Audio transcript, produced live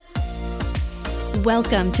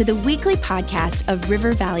Welcome to the weekly podcast of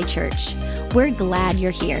River Valley Church. We're glad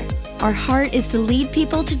you're here. Our heart is to lead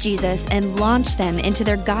people to Jesus and launch them into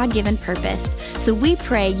their God-given purpose. So we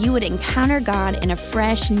pray you would encounter God in a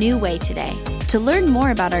fresh, new way today. To learn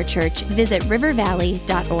more about our church, visit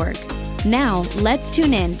rivervalley.org. Now, let's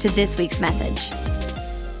tune in to this week's message.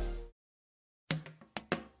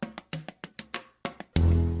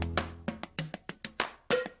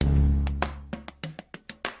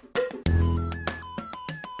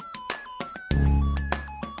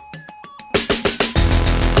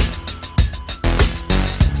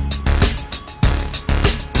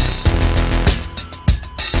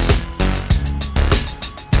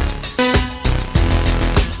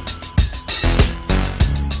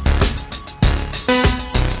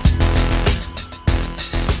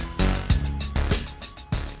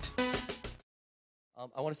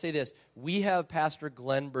 I want to say this. We have Pastor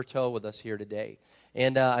Glen Berteau with us here today.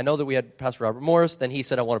 And I know that we had Pastor Robert Morris. Then he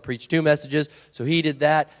said, I want to preach 2 messages. So he did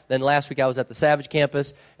that. Then last week I was at the Savage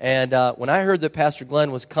campus. And when I heard that Pastor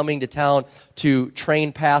Glen was coming to town to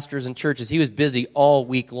train pastors and churches, he was busy all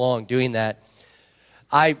week long doing that.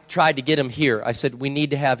 I tried to get him here. I said, we need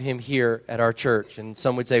to have him here at our church. And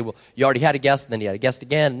some would say, well, you already had a guest, and then you had a guest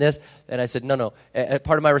again, and this. And I said, no.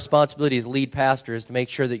 Part of my responsibility as lead pastor is to make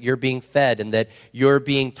sure that you're being fed and that you're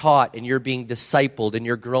being taught and you're being discipled and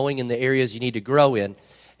you're growing in the areas you need to grow in.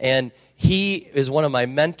 And he is one of my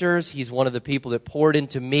mentors. He's one of the people that poured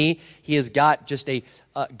into me. He has got just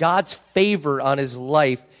God's favor on his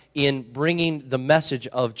life in bringing the message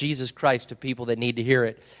of Jesus Christ to people that need to hear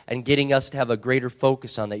it and getting us to have a greater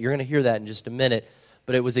focus on that. You're going to hear that in just a minute.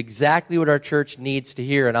 But it was exactly what our church needs to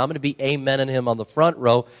hear. And I'm going to be amening him on the front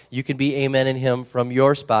row. You can be amening him from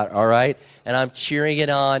your spot, all right? And I'm cheering it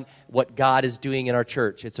on what God is doing in our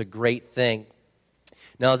church. It's a great thing.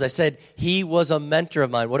 Now, as I said, he was a mentor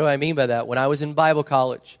of mine. What do I mean by that? When I was in Bible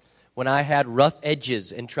college, when I had rough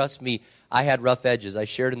edges, and trust me, I had rough edges. I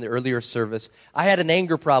shared in the earlier service. I had an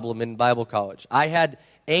anger problem in Bible college. I had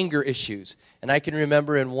anger issues. And I can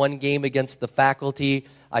remember in one game against the faculty,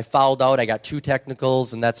 I fouled out. I got 2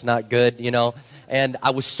 technicals, and that's not good, you know. And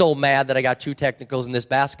I was so mad that I got 2 technicals in this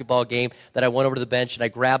basketball game that I went over to the bench and I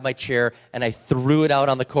grabbed my chair and I threw it out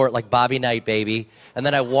on the court like Bobby Knight, baby. And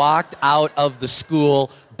then I walked out of the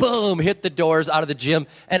school, boom, hit the doors out of the gym.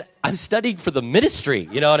 And I'm studying for the ministry,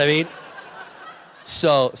 you know what I mean?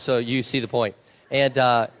 So you see the point.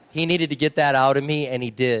 And he needed to get that out of me, and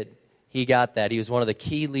he did. He got that. He was one of the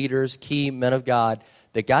key leaders, key men of God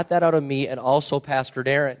that got that out of me, and also Pastor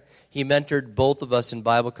Darren. He mentored both of us in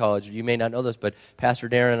Bible college. You may not know this, but Pastor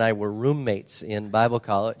Darren and I were roommates in Bible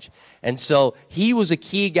college. And so he was a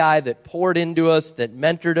key guy that poured into us, that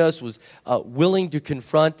mentored us, was willing to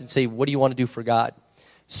confront and say, what do you want to do for God?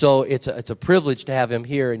 So it's a privilege to have him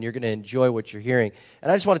here, and you're going to enjoy what you're hearing. And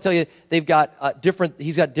I just want to tell you,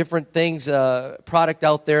 he's got different things, product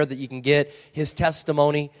out there that you can get. His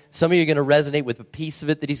testimony, some of you are going to resonate with a piece of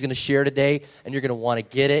it that he's going to share today, and you're going to want to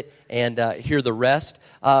get it and hear the rest.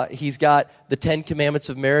 He's got the 10 Commandments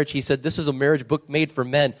of Marriage. He said, this is a marriage book made for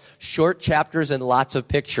men, short chapters and lots of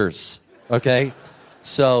pictures, okay?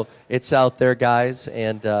 So it's out there, guys,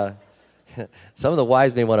 and some of the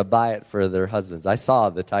wives may want to buy it for their husbands. I saw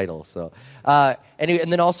the title. So, anyway, and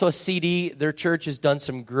then also a CD. Their church has done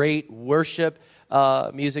some great worship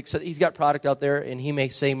music. So he's got product out there, and he may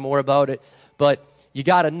say more about it. But you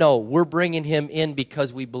got to know, we're bringing him in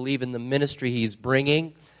because we believe in the ministry he's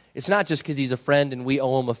bringing. It's not just because he's a friend and we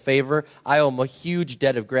owe him a favor. I owe him a huge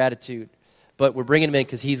debt of gratitude. But we're bringing him in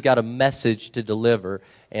because he's got a message to deliver.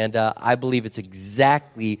 And I believe it's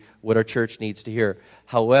exactly what our church needs to hear.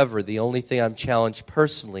 However, the only thing I'm challenged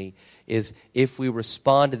personally is if we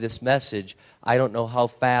respond to this message, I don't know how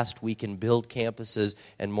fast we can build campuses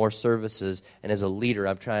and more services. And as a leader,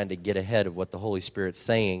 I'm trying to get ahead of what the Holy Spirit's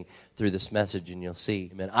saying through this message, and you'll see.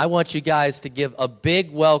 Amen. I want you guys to give a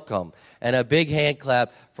big welcome and a big hand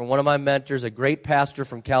clap from one of my mentors, a great pastor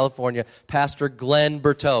from California, Pastor Glen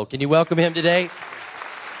Berteau. Can you welcome him today?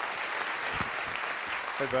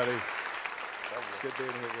 Hey, buddy. Good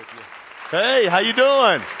being here with you. Hey, how you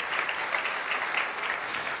doing?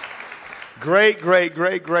 Great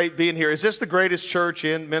being here. Is this the greatest church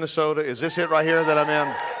in Minnesota? Is this it right here that I'm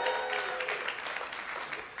in?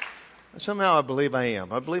 Somehow I believe I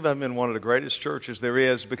am. I believe I'm in one of the greatest churches there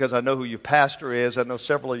is because I know who your pastor is. I know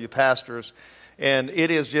several of you pastors. And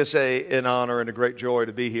it is just an honor and a great joy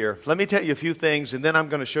to be here. Let me tell you a few things, and then I'm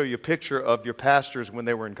going to show you a picture of your pastors when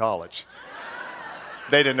they were in college.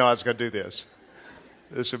 They didn't know I was going to do this.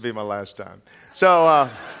 This would be my last time. So,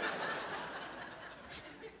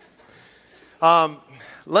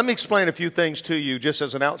 let me explain a few things to you just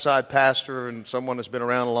as an outside pastor and someone that's been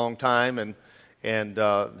around a long time and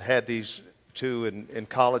had these two in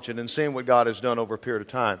college and then seeing what God has done over a period of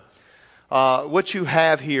time. What you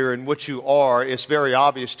have here and what you are is very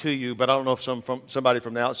obvious to you, but I don't know if somebody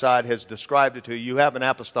from the outside has described it to you. You have an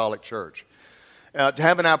apostolic church. To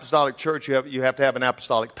have an apostolic church, you have to have an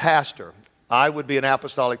apostolic pastor. I would be an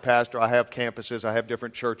apostolic pastor. I have campuses. I have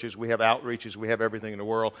different churches. We have outreaches. We have everything in the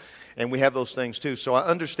world. And we have those things too. So I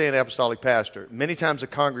understand apostolic pastor. Many times a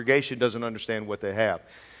congregation doesn't understand what they have.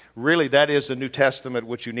 Really, that is the New Testament.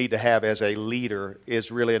 What you need to have as a leader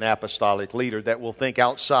is really an apostolic leader that will think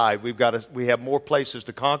outside. We have more places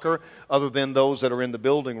to conquer other than those that are in the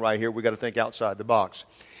building right here. We've got to think outside the box.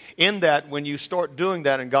 In that, when you start doing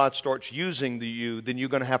that and God starts using you, then you're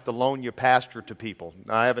going to have to loan your pastor to people.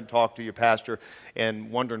 Now, I haven't talked to your pastor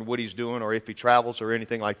and wondering what he's doing or if he travels or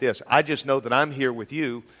anything like this. I just know that I'm here with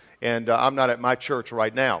you, and I'm not at my church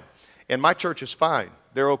right now. And my church is fine.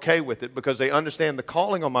 They're okay with it because they understand the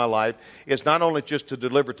calling on my life is not only just to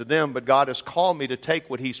deliver to them, but God has called me to take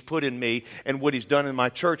what He's put in me and what He's done in my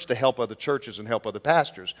church to help other churches and help other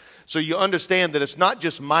pastors. So you understand that it's not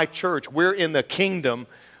just my church. We're in the kingdom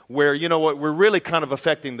where, you know what, we're really kind of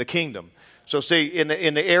affecting the kingdom. So see, in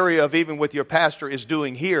the area of even what your pastor is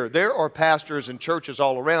doing here, there are pastors and churches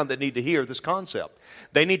all around that need to hear this concept.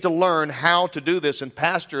 They need to learn how to do this, and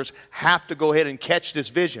pastors have to go ahead and catch this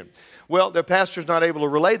vision. Well, their pastor's not able to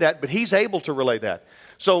relay that, but he's able to relay that.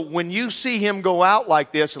 So when you see him go out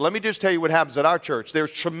like this, and let me just tell you what happens at our church.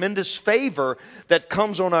 There's tremendous favor that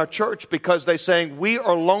comes on our church because they're saying, we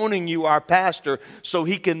are loaning you our pastor so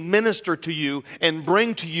he can minister to you and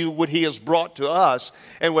bring to you what he has brought to us.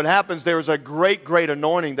 And what happens, there is a great, great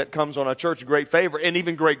anointing that comes on our church, great favor, and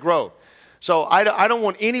even great growth. So I don't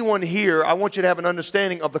want anyone here, I want you to have an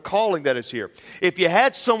understanding of the calling that is here. If you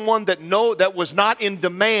had someone that was not in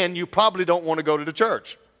demand, you probably don't want to go to the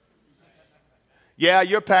church. Yeah,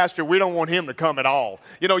 your pastor, we don't want him to come at all.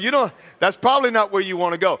 That's probably not where you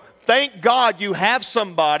want to go. Thank God you have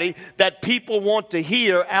somebody that people want to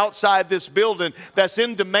hear outside this building that's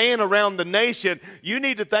in demand around the nation. You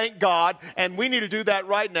need to thank God, and we need to do that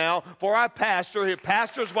right now for our pastor, his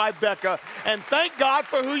pastor's wife, Becca, and thank God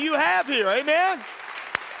for who you have here. Amen?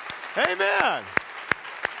 Amen.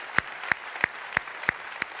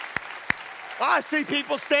 I see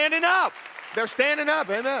people standing up. They're standing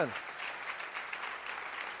up. Amen.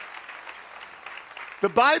 The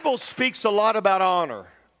Bible speaks a lot about honor.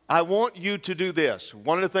 I want you to do this.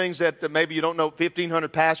 One of the things that maybe you don't know,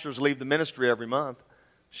 1,500 pastors leave the ministry every month.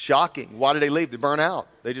 Shocking. Why do they leave? They burn out.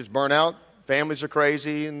 They just burn out. Families are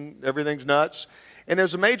crazy and everything's nuts. And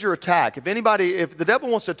there's a major attack. If the devil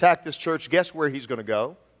wants to attack this church, guess where he's going to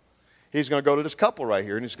go? He's going to go to this couple right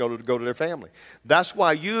here, and he's going to go to their family. That's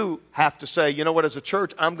why you have to say, you know what, as a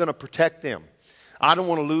church, I'm going to protect them. I don't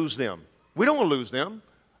want to lose them. We don't want to lose them.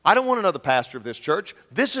 I don't want another pastor of this church.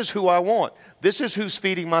 This is who I want. This is who's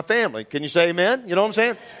feeding my family. Can you say amen? You know what I'm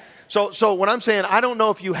saying? So what I'm saying, I don't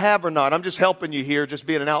know if you have or not. I'm just helping you here, just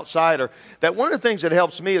being an outsider. That one of the things that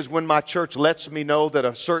helps me is when my church lets me know that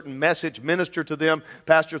a certain message ministered to them.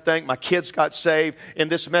 Pastor, my kids got saved. In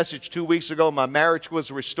this message 2 weeks ago, my marriage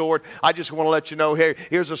was restored. I just want to let you know,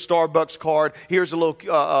 here's a Starbucks card. Here's a little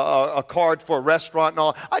a card for a restaurant and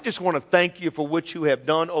all. I just want to thank you for what you have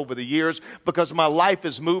done over the years because my life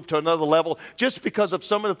has moved to another level. Just because of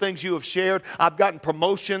some of the things you have shared, I've gotten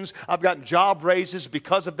promotions. I've gotten job raises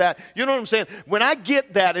because of that. You know what I'm saying? When I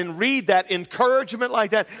get that and read that encouragement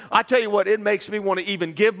like that, I tell you what, it makes me want to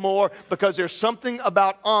even give more because there's something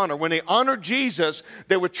about honor. When they honored Jesus,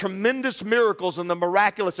 there were tremendous miracles and the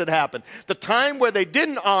miraculous that happened. The time where they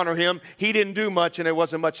didn't honor him, he didn't do much and there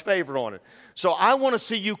wasn't much favor on it. So I want to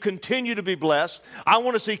see you continue to be blessed. I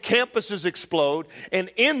want to see campuses explode.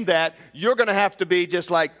 And in that, you're going to have to be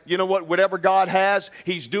just like, you know what, whatever God has,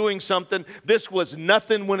 he's doing something. This was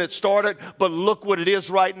nothing when it started, but look what it is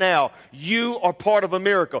right now. You are part of a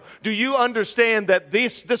miracle. Do you understand that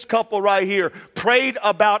this couple right here prayed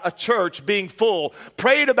about a church being full,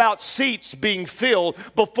 prayed about seats being filled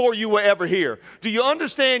before you were ever here? Do you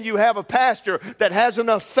understand you have a pastor that has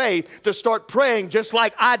enough faith to start praying just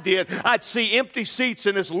like I did? I'd see empty seats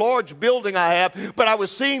in this large building I have, but I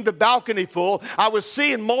was seeing the balcony full. I was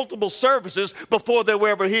seeing multiple services before they were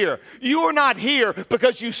ever here. You are not here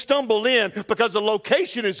because you stumbled in because the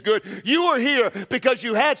location is good. You are here because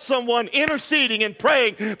you had someone interceding and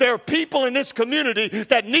praying. There are people in this community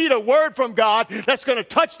that need a word from God that's going to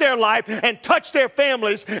touch their life and touch their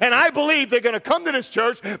families, and I believe they're going to come to this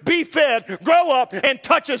church, be fed, grow up, and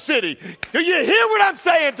touch a city. Do you hear what I'm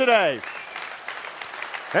saying today?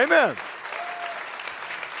 Amen.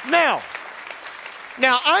 Now,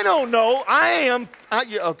 Now, I don't know.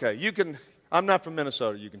 Okay, you can, I'm not from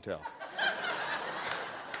Minnesota, you can tell.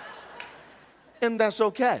 And that's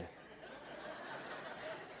okay.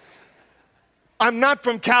 I'm not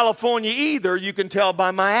from California either, you can tell by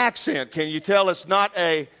my accent. Can you tell it's not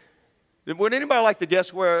a... Would anybody like to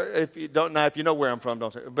guess where, if you don't know, if you know where I'm from,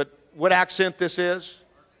 don't say, but what accent this is?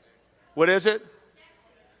 What is it?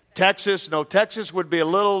 Texas? No, Texas would be a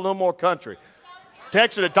little more country.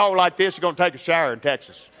 Texas, they talk like this, you're going to take a shower in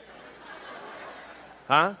Texas.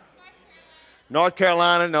 Huh? North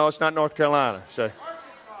Carolina? No, it's not North Carolina. So,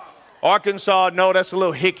 Arkansas? No, that's a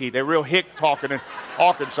little hicky. They're real hick talking in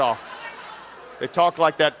Arkansas. They talk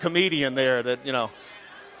like that comedian there that, you know.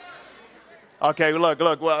 Okay, look.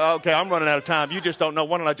 Well, okay, I'm running out of time. You just don't know.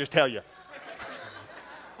 Why don't I just tell you?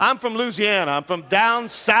 I'm from Louisiana. I'm from down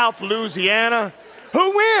south Louisiana.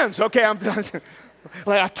 Who wins? Okay,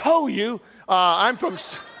 like I told you, I'm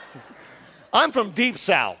from deep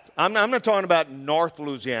south. I'm not talking about North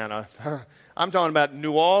Louisiana. I'm talking about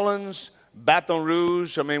New Orleans, Baton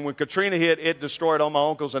Rouge. I mean, when Katrina hit, it destroyed all my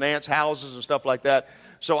uncles' and aunts' houses and stuff like that.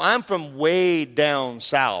 So I'm from way down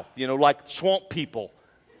south, you know, like swamp people.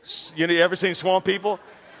 You ever seen swamp people?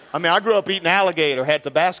 I mean, I grew up eating alligator, had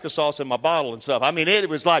Tabasco sauce in my bottle and stuff. I mean, it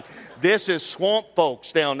was like, this is swamp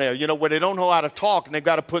folks down there, you know, where they don't know how to talk and they've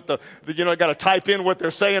got to put they got to type in what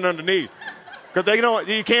they're saying underneath. Because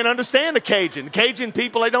you can't understand the Cajun. The Cajun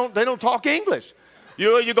people, they don't talk English.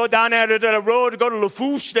 You go down there to the road, go to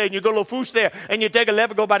Lafourche there, and you go to Lafourche there, and you take a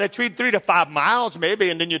left and go by the tree 3 to 5 miles maybe,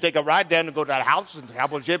 and then you take a ride down and go to that house and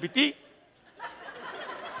have a GPT.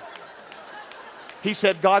 He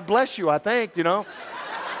said, God bless you, I think, you know.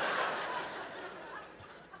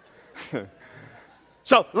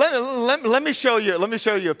 So let me show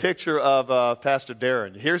you a picture of Pastor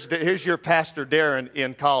Darren. Here's your Pastor Darren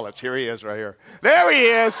in college. Here he is right here. There he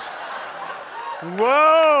is.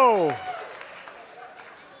 Whoa.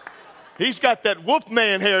 He's got that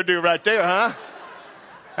Wolfman hairdo right there, huh?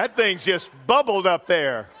 That thing's just bubbled up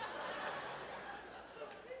there.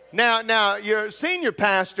 Now, your senior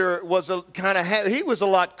pastor was he was a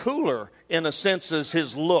lot cooler in a sense as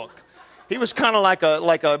his look. He was kind of like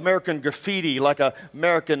a American Graffiti, like a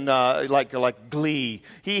American like Glee.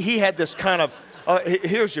 He had this kind of.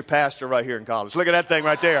 Here's your pastor right here in college. Look at that thing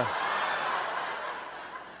right there.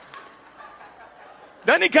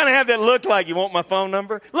 Doesn't he kind of have that look like, you want my phone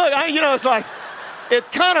number? Look, it's like,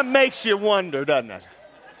 it kind of makes you wonder, doesn't it?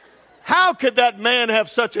 How could that man have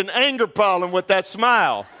such an anger problem with that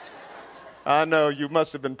smile? I know, you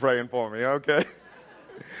must have been praying for me, okay?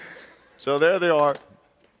 So there they are.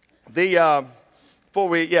 Before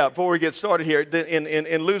we get started here,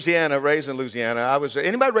 in Louisiana, raised in Louisiana,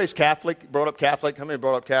 anybody raised Catholic, brought up Catholic? How many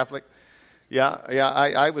brought up Catholic? Yeah,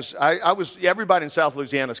 I was, everybody in South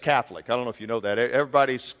Louisiana is Catholic. I don't know if you know that.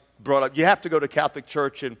 Everybody's brought up, you have to go to Catholic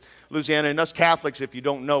church in Louisiana. And us Catholics, if you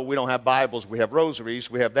don't know, we don't have Bibles. We have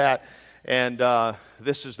rosaries. We have that. And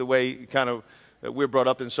this is the way kind of we're brought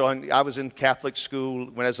up. And so I was in Catholic school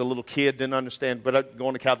when I was a little kid, didn't understand, but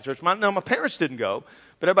going to Catholic church. My parents didn't go,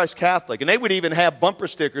 but everybody's Catholic. And they would even have bumper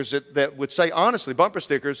stickers that would say, honestly, bumper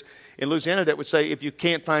stickers in Louisiana that would say, if you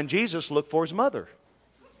can't find Jesus, look for his mother.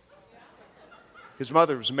 His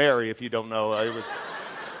mother was Mary, if you don't know.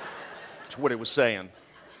 It's what it was saying.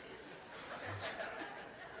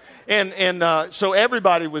 And so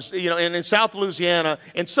everybody was, and in South Louisiana,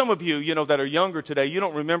 and some of you, that are younger today, you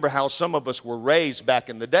don't remember how some of us were raised back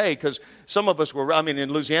in the day, because some of us were,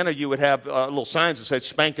 in Louisiana, you would have little signs that said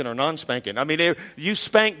spanking or non-spanking. You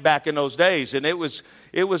spanked back in those days, and it was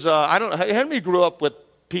I don't know, how many grew up with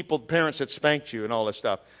parents that spanked you and all that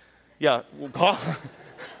stuff? Yeah,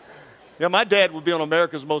 yeah, my dad would be on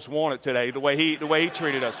America's Most Wanted today, the way he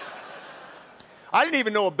treated us. I didn't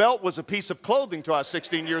even know a belt was a piece of clothing until I was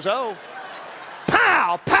 16 years old.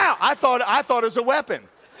 Pow, pow! I thought it was a weapon.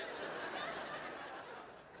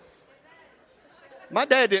 My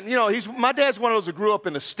dad didn't. My dad's one of those that grew up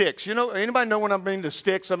in the sticks. Anybody know what I mean, the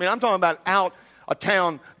sticks? I'm talking about out of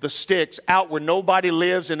town, the sticks, out where nobody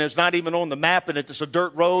lives and it's not even on the map and it's a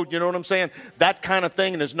dirt road, you know what I'm saying? That kind of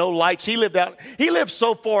thing, and there's no lights. He lived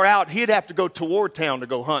so far out, he'd have to go toward town to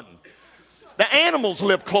go hunting. The animals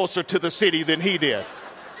lived closer to the city than he did.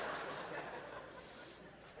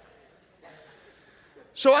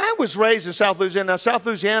 So I was raised in South Louisiana. Now, South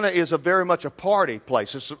Louisiana is very much a party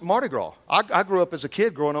place. It's Mardi Gras. I grew up as a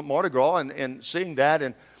kid growing up Mardi Gras and seeing that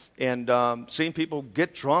and seeing people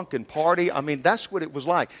get drunk and party. That's what it was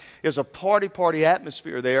like. It was a party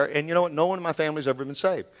atmosphere there. And you know what? No one in my family's ever been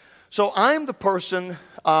saved. So I'm the person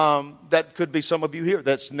that could be some of you here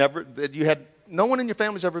no one in your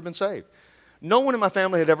family's ever been saved. No one in my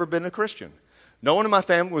family had ever been a Christian. No one in my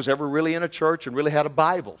family was ever really in a church and really had a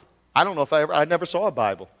Bible. I don't know if I never saw a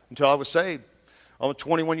Bible until I was saved. I'm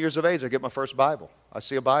 21 years of age, I get my first Bible. I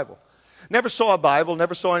see a Bible. Never saw a Bible,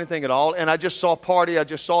 never saw anything at all, and I just saw party, I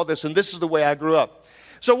just saw this, and this is the way I grew up.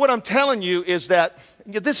 So what I'm telling you is that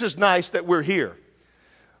this is nice that we're here.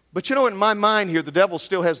 But you know, in my mind here, the devil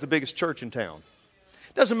still has the biggest church in town.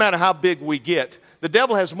 It doesn't matter how big we get. The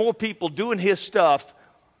devil has more people doing his stuff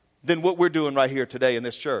than what we're doing right here today in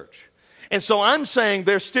this church. And so I'm saying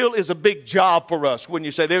there still is a big job for us. When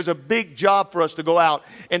you say there's a big job for us to go out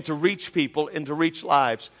and to reach people and to reach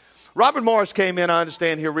lives. Robert Morris came in, I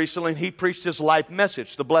understand, here recently, and he preached his life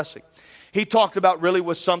message, the blessing. He talked about really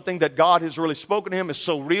was something that God has really spoken to him, is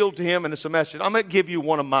so real to him, and it's a message. I'm going to give you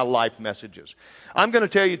one of my life messages. I'm going to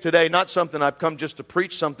tell you today, not something I've come just to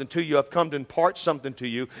preach something to you. I've come to impart something to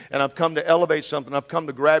you, and I've come to elevate something. I've come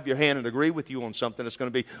to grab your hand and agree with you on something that's going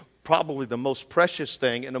to be probably the most precious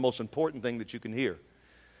thing and the most important thing that you can hear.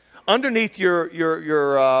 Underneath your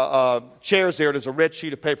chairs there's a red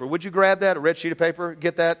sheet of paper. Would you grab that, a red sheet of paper?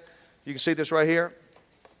 Get that? You can see this right here.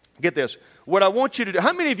 Get this. What I want you to do,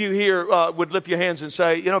 how many of you here would lift your hands and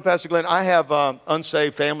say, you know, Pastor Glenn, I have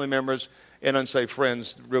unsaved family members and unsaved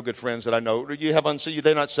friends, real good friends that I know. You have unsaved,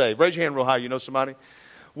 they're not saved. Raise your hand real high. You know somebody?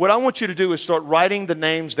 What I want you to do is start writing the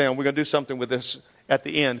names down. We're going to do something with this at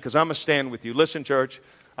the end because I'm going to stand with you. Listen, church,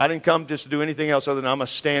 I didn't come just to do anything else other than I'm going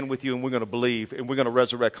to stand with you and we're going to believe and we're going to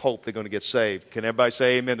resurrect hope they're going to get saved. Can everybody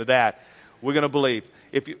say amen to that? We're going to believe.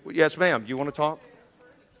 Yes, ma'am. You want to talk?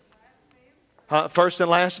 First and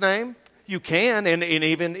last name? You can, and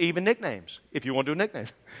even nicknames, if you want to do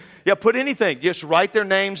nicknames. Yeah, put anything. Just write their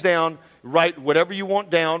names down. Write whatever you want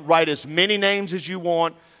down. Write as many names as you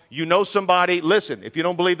want. You know somebody. Listen, if you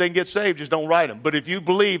don't believe they can get saved, just don't write them. But if you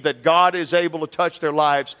believe that God is able to touch their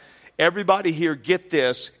lives, everybody here get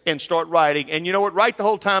this and start writing. And you know what? Write the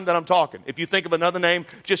whole time that I'm talking. If you think of another name,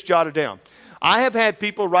 just jot it down. I have had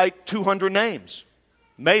people write 200 names.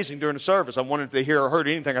 Amazing during the service. I wondered if they hear or heard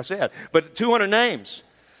anything I said. But 200 names,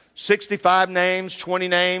 65 names, 20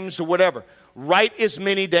 names, or whatever. Write as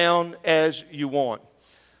many down as you want.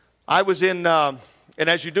 I was in, and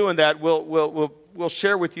as you're doing that, we'll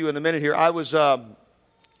share with you in a minute here. I was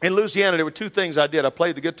in Louisiana. There were two things I did. I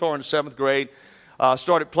played the guitar in the 7th grade.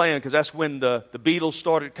 Started playing because that's when the Beatles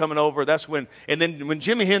started coming over. That's when, and then when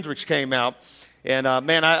Jimi Hendrix came out, and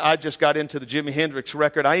man, I just got into the Jimi Hendrix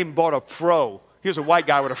record. I even bought a fro. Here's a white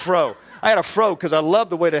guy with a fro. I had a fro because I loved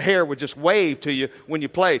the way the hair would just wave to you when you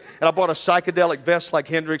played. And I bought a psychedelic vest like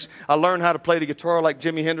Hendrix. I learned how to play the guitar like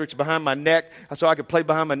Jimi Hendrix behind my neck so I could play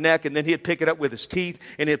behind my neck. And then he'd pick it up with his teeth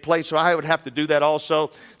and he'd play. So I would have to do that also.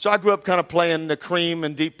 So I grew up kind of playing the Cream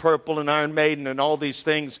and Deep Purple and Iron Maiden and all these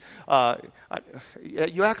things.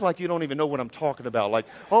 You act like you don't even know what I'm talking about. Like,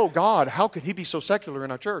 oh, God, how could he be so secular in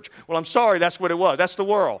our church? Well, I'm sorry, that's what it was. That's the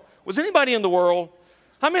world. Was anybody in the world?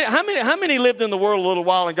 How many lived in the world a little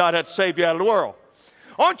while and God had to save you out of the world?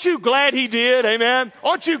 Aren't you glad he did? Amen?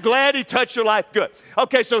 Aren't you glad he touched your life? Good.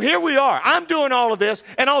 Okay, so here we are. I'm doing all of this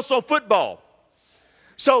and also football.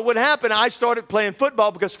 So what happened, I started playing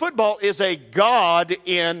football because football is a god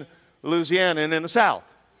in Louisiana and in the South.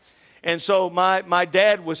 And so my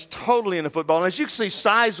dad was totally into football. And as you can see,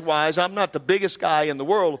 size-wise, I'm not the biggest guy in the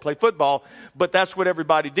world to play football, but that's what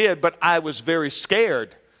everybody did. But I was very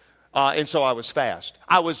scared. And so I was fast.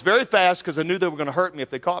 I was very fast because I knew they were going to hurt me if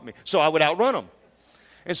they caught me. So I would outrun them.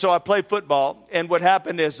 And so I played football. And what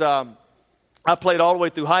happened is I played all the way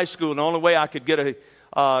through high school. And the only way I could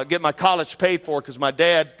get my college paid for, because my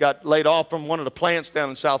dad got laid off from one of the plants down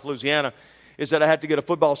in South Louisiana, is that I had to get a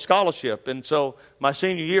football scholarship. And so my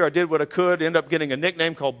senior year, I did what I could, ended up getting a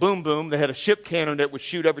nickname called Boom Boom. They had a ship cannon that would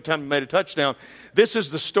shoot every time he made a touchdown. This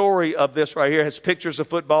is the story of this right here. It has pictures of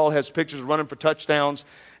football, has pictures of running for touchdowns,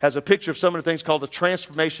 has a picture of some of the things called the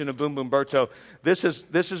transformation of Glen Berteau. This is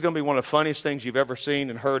going to be one of the funniest things you've ever seen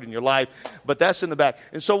and heard in your life, but that's in the back.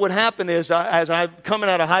 And so what happened is, as I'm coming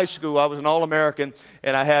out of high school, I was an All-American,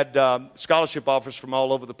 and I had scholarship offers from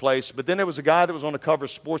all over the place. But then there was a guy that was on the cover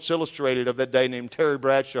of Sports Illustrated of that day named Terry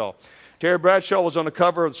Bradshaw. Terry Bradshaw was on the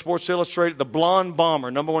cover of Sports Illustrated, the blonde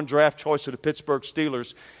bomber, #1 draft choice of the Pittsburgh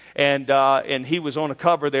Steelers. And he was on the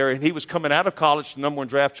cover there, and he was coming out of college, the #1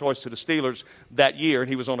 draft choice to the Steelers that year, and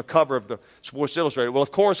he was on the cover of the Sports Illustrated. Well,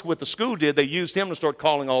 of course, what the school did, they used him to start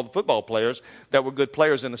calling all the football players that were good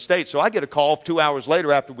players in the state. So I get a call 2 hours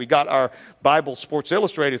later after we got our Bible Sports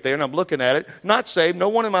Illustrated there, and I'm looking at it, not saved. No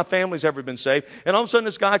one in my family's ever been saved. And all of a sudden,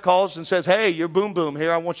 this guy calls and says, hey, you're Boom Boom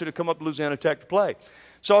here. I want you to come up to Louisiana Tech to play.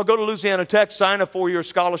 So I'll go to Louisiana Tech, sign a 4-year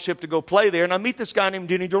scholarship to go play there, and I meet this guy named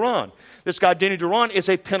Denny Duran. This guy, Denny Duran, is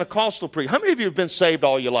a Pentecostal preacher. How many of you have been saved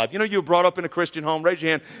all your life? You know, you were brought up in a Christian home. Raise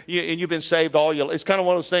your hand, and you've been saved all your life. It's kind of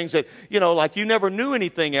one of those things that, you know, like you never knew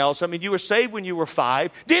anything else. I mean, you were saved when you were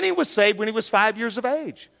 5. Denny was saved when he was 5 years of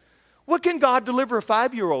age. What can God deliver a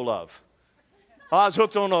 5-year-old of? I was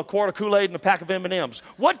hooked on a quart of Kool-Aid and a pack of M&Ms.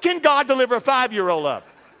 What can God deliver a 5-year-old of?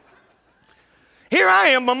 Here I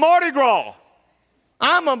am, a Mardi Gras.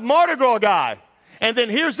 I'm a Mardi Gras guy. And then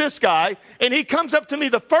here's this guy, and he comes up to me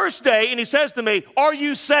the first day, and he says to me, "Are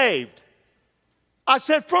you saved?" I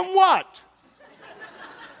said, "From what?"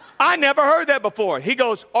 I never heard that before. He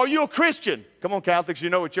goes, "Are you a Christian?" Come on, Catholics, you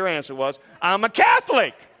know what your answer was. I'm a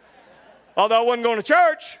Catholic, although I wasn't going to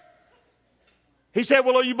church. He said,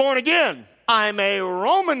 "Well, are you born again?" I'm a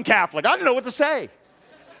Roman Catholic. I didn't know what to say.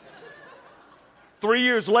 3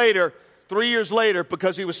 years later,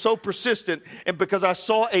 because he was so persistent and because I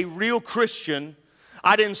saw a real Christian,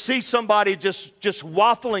 I didn't see somebody just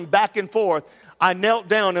waffling back and forth. I knelt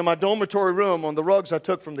down in my dormitory room on the rugs I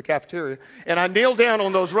took from the cafeteria, and I kneeled down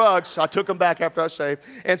on those rugs. I took them back after I was saved.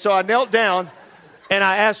 And so I knelt down, and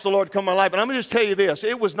I asked the Lord to come in my life. And I'm going to just tell you this.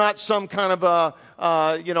 It was not some kind of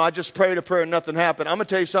I just prayed a prayer and nothing happened. I'm going to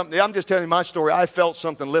tell you something. I'm just telling you my story. I felt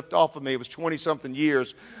something lift off of me. It was 20-something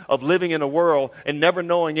years of living in a world and never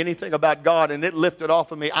knowing anything about God, and it lifted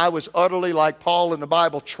off of me. I was utterly, like Paul in the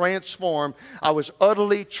Bible, transformed. I was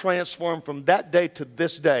utterly transformed from that day to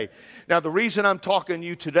this day. Now, the reason I'm talking to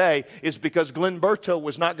you today is because Glen Berteau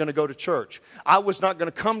was not going to go to church. I was not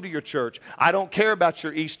going to come to your church. I don't care about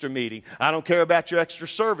your Easter meeting. I don't care about your extra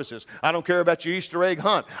services. I don't care about your Easter egg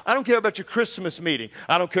hunt. I don't care about your Christmas meeting.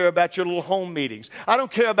 I don't care about your little home meetings. I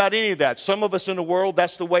don't care about any of that. Some of us in the world,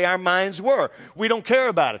 that's the way our minds were. We don't care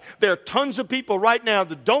about it. There are tons of people right now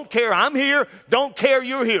that don't care I'm here, don't care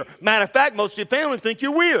you're here. Matter of fact, most of your family think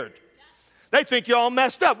you're weird. They think you're all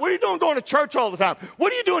messed up. What are you doing going to church all the time?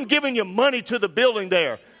 What are you doing giving your money to the building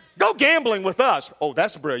there? Go gambling with us. Oh,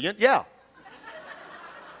 that's brilliant. Yeah.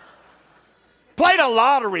 Play the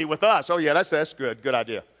lottery with us. Oh, yeah, that's good. Good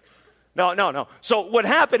idea. No. So what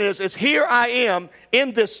happened is here I am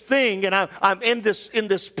in this thing, and I'm in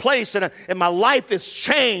this place, and my life is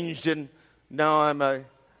changed, and now I'm a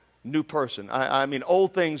new person. I mean,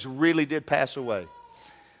 old things really did pass away.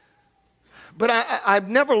 But I've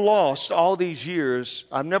never lost all these years,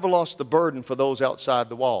 I've never lost the burden for those outside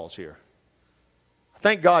the walls here.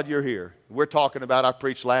 Thank God you're here. We're talking about, I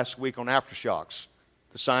preached last week on aftershocks,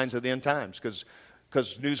 the signs of the end times, because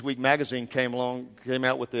Newsweek magazine came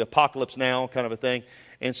out with the Apocalypse Now kind of a thing,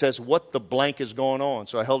 and says, what the blank is going on.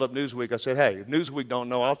 So I held up Newsweek. I said, hey, if Newsweek don't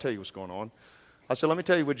know, I'll tell you what's going on. I said, let me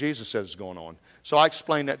tell you what Jesus says is going on. So I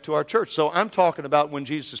explained that to our church. So I'm talking about when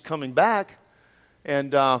Jesus is coming back,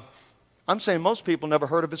 and I'm saying most people never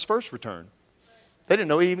heard of his first return. They didn't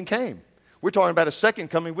know he even came. We're talking about his second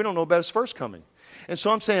coming. We don't know about his first coming. And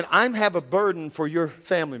so I'm saying I have a burden for your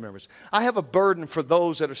family members. I have a burden for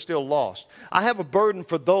those that are still lost. I have a burden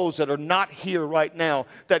for those that are not here right now,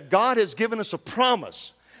 that God has given us a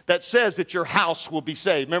promise that says that your house will be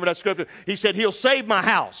saved. Remember that scripture? He said, he'll save my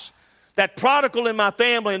house. That prodigal in my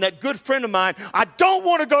family and that good friend of mine, I don't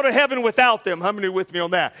want to go to heaven without them. How many are with me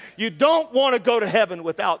on that? You don't want to go to heaven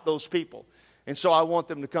without those people. And so I want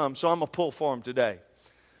them to come. So I'm going to pull for them today.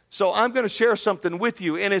 So I'm going to share something with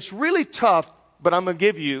you. And it's really tough, but I'm going to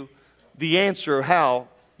give you the answer of how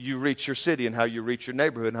you reach your city and how you reach your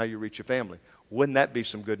neighborhood and how you reach your family. Wouldn't that be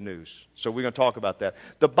some good news? So we're going to talk about that.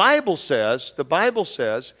 The Bible says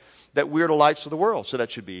that we're the lights of the world, so that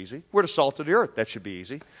should be easy. We're the salt of the earth, that should be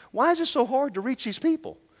easy. Why is it so hard to reach these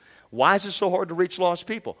people? Why is it so hard to reach lost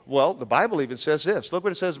people? Well, the Bible even says this. Look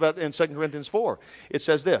what it says about in 2 Corinthians 4. It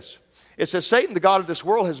says this. It says, Satan, the god of this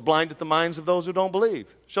world, has blinded the minds of those who don't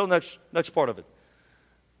believe. Show the next part of it.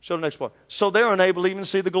 Show the next part. So they're unable even to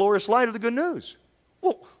see the glorious light of the good news.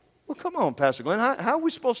 Well, come on, Pastor Glenn. How are we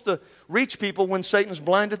supposed to reach people when Satan's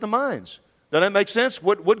blinded the minds? Does that make sense?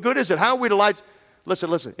 What good is it? How are we to light?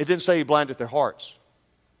 Listen. It didn't say he blinded their hearts.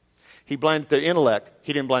 He blinded their intellect.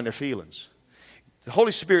 He didn't blind their feelings. The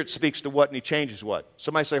Holy Spirit speaks to what and he changes what?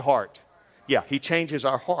 Somebody say heart. Yeah, he changes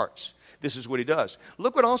our hearts. This is what he does.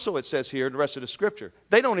 Look what also it says here in the rest of the scripture.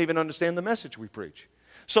 They don't even understand the message we preach.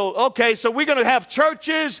 So we're going to have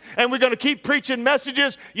churches and we're going to keep preaching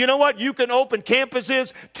messages. You know what? You can open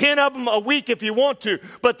campuses, 10 of them a week if you want to.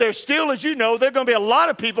 But there's still, as you know, there are going to be a lot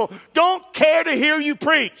of people don't care to hear you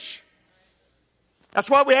preach. That's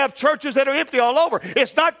why we have churches that are empty all over.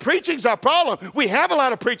 It's not preaching's our problem. We have a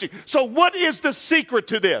lot of preaching. So what is the secret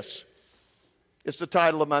to this? It's the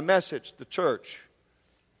title of my message. The church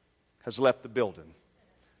has left the building.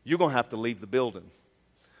 You're going to have to leave the building.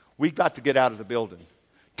 We've got to get out of the building.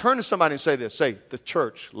 Turn to somebody and say this. Say, the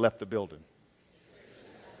church left the building.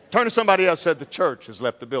 Turn to somebody else and say, the church has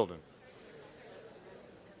left the building.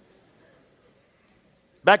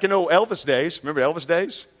 Back in old Elvis days, remember Elvis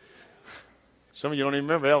days? Some of you don't even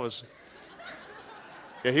remember Elvis.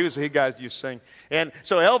 Yeah, he guy used to sing. And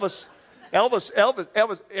so Elvis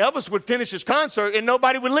would finish his concert and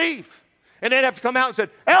nobody would leave. And they'd have to come out and say,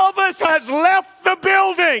 Elvis has left the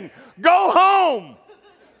building. Go home.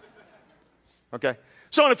 Okay.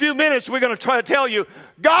 So in a few minutes, we're going to try to tell you,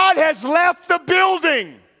 God has left the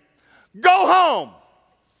building. Go home.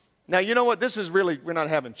 Now, you know what? This is really, we're not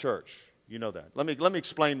having church. You know that. Let me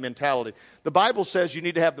explain mentality. The Bible says you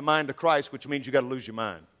need to have the mind of Christ, which means you got to lose your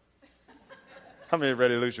mind. How many are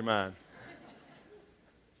ready to lose your mind?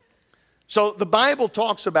 So the Bible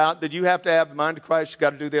talks about that you have to have the mind of Christ, you've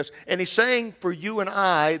got to do this. And he's saying for you and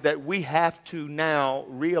I that we have to now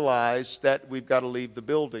realize that we've got to leave the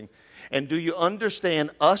building. And do you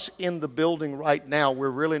understand us in the building right now, we're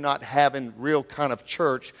really not having real kind of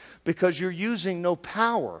church because you're using no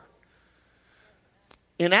power.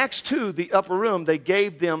 In Acts 2, the upper room, they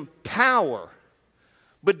gave them power.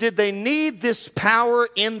 But did they need this power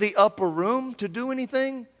in the upper room to do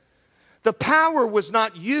anything? The power was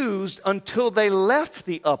not used until they left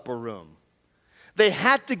the upper room. They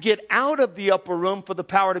had to get out of the upper room for the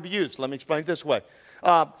power to be used. Let me explain it this way.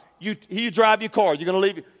 You drive your car. You're going to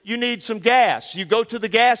leave. You need some gas. You go to the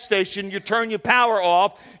gas station. You turn your power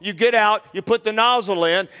off. You get out. You put the nozzle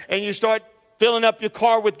in, and you start filling up your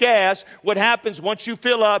car with gas. What happens once you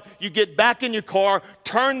fill up, you get back in your car,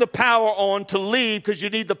 turn the power on to leave because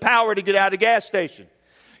you need the power to get out of the gas station.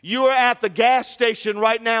 You are at the gas station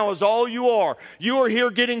right now is all you are. You are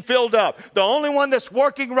here getting filled up. The only one that's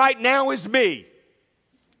working right now is me.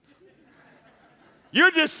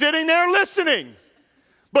 You're just sitting there listening.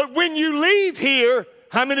 But when you leave here,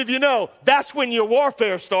 how many of you know that's when your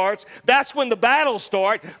warfare starts? That's when the battles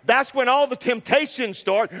start. That's when all the temptations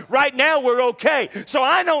start. Right now, we're okay. So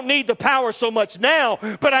I don't need the power so much now,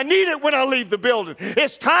 but I need it when I leave the building.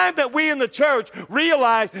 It's time that we in the church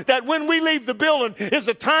realize that when we leave the building is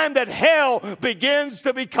a time that hell begins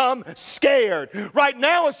to become scared. Right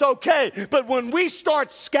now, it's okay. But when we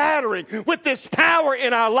start scattering with this power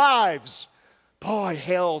in our lives, boy,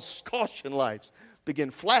 hell's caution lights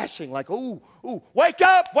begin flashing like, ooh, wake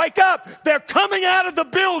up, they're coming out of the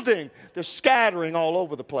building. They're scattering all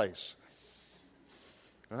over the place.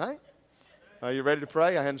 All right? Are you ready to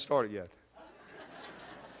pray? I hadn't started yet.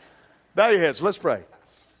 Bow your heads, let's pray.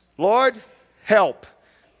 Lord, help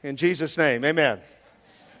in Jesus' name, amen.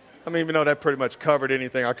 I mean, even though that pretty much covered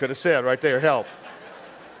anything I could have said right there, help.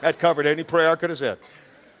 That covered any prayer I could have said.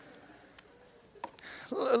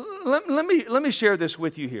 Let me share this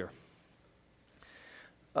with you here.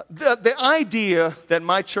 The idea that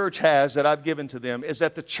my church has that I've given to them is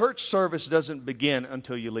that the church service doesn't begin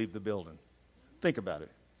until you leave the building. Think about it.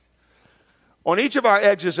 On each of our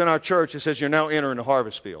edges in our church, it says you're now entering the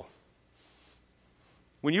harvest field.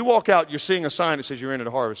 When you walk out, you're seeing a sign that says you're into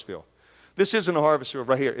the harvest field. This isn't a harvest field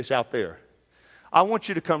right here. It's out there. I want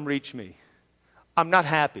you to come reach me. I'm not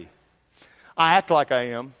happy. I act like I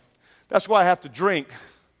am. That's why I have to drink,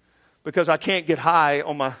 because I can't get high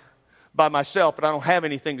by myself, but I don't have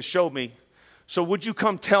anything to show me. So would you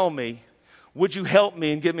come tell me? Would you help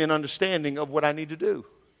me and give me an understanding of what I need to do?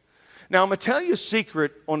 Now, I'm going to tell you a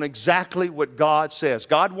secret on exactly what God says.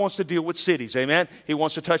 God wants to deal with cities, amen? He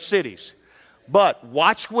wants to touch cities. But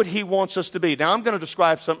watch what He wants us to be. Now, I'm going to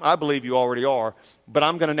describe something I believe you already are, but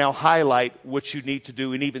I'm going to now highlight what you need to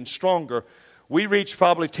do, and even stronger. We reach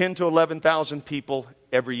probably 10 to 11,000 people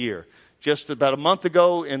every year. Just about a month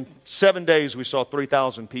ago, in 7 days, we saw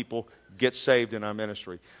 3,000 people get saved in our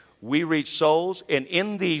ministry. We reach souls, and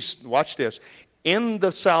in these, watch this, in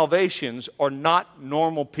the salvations are not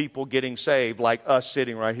normal people getting saved like us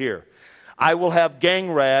sitting right here. I will have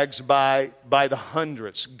gang rags by the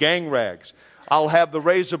hundreds, gang rags. I'll have the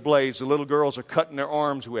razor blades the little girls are cutting their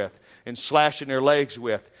arms with and slashing their legs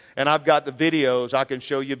with. And I've got the videos. I can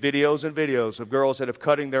show you videos and videos of girls that have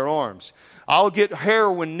cutting their arms. I'll get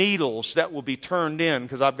heroin needles that will be turned in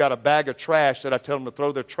because I've got a bag of trash that I tell them to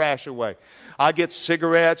throw their trash away. I get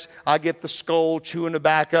cigarettes. I get the skull chewing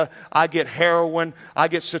tobacco. I get heroin. I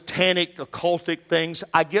get satanic, occultic things.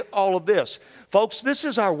 I get all of this. Folks, this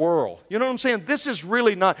is our world. You know what I'm saying? This is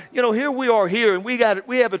really not, here we are here and we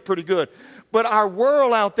have it pretty good. But our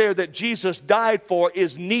world out there that Jesus died for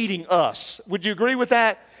is needing us. Would you agree with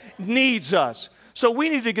that? Needs us. So we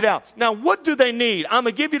need to get out. Now, what do they need? I'm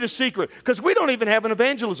going to give you the secret, because we don't even have an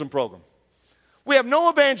evangelism program. We have no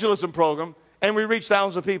evangelism program, and we reach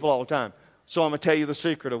thousands of people all the time. So I'm going to tell you the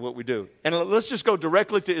secret of what we do. And let's just go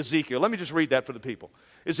directly to Ezekiel. Let me just read that for the people.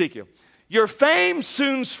 Ezekiel. Your fame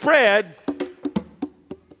soon spread.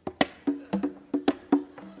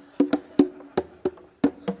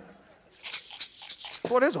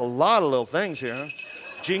 Boy, there's a lot of little things here, huh?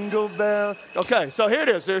 Jingle bell. Okay, so here it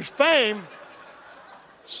is. There's fame.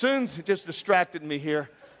 Soon just distracted me here.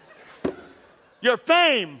 Your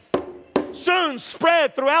fame soon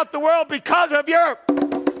spread throughout the world because of your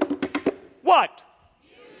what?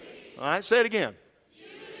 Beauty. All right, say it again.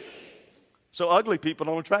 Beauty. So ugly people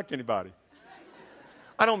don't attract anybody.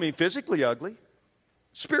 I don't mean physically ugly,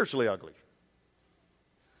 spiritually ugly.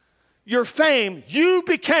 Your fame, you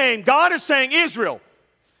became, God is saying, Israel,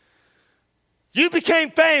 you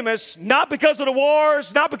became famous not because of the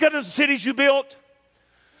wars, not because of the cities you built.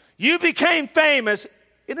 You became famous.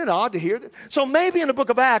 Isn't it odd to hear that? So maybe in the book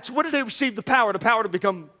of Acts, what did they receive the power? The power to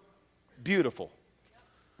become beautiful.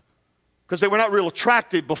 Because they were not real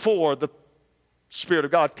attractive before the Spirit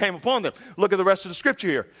of God came upon them. Look at the rest of the scripture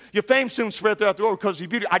here. Your fame soon spread throughout the world because of your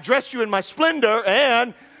beauty. I dressed you in my splendor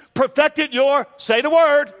and perfected your, say the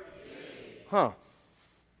word. Huh.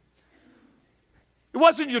 It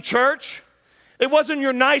wasn't your church. It wasn't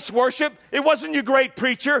your nice worship. It wasn't your great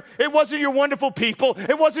preacher. It wasn't your wonderful people.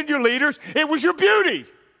 It wasn't your leaders. It was your beauty.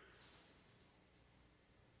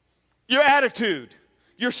 Your attitude,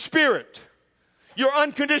 your spirit, your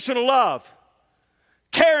unconditional love,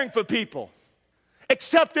 caring for people,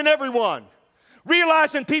 accepting everyone,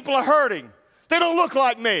 realizing people are hurting. They don't look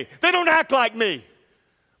like me. They don't act like me.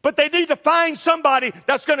 But they need to find somebody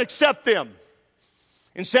that's going to accept them.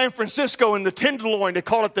 In San Francisco, in the Tenderloin, they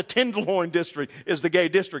call it the Tenderloin District, is the gay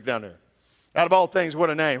district down there. Out of all things, what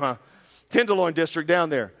a name, huh? Tenderloin District down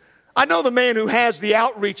there. I know the man who has the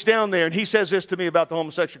outreach down there, and he says this to me about the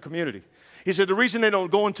homosexual community. He said, the reason they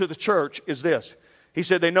don't go into the church is this. He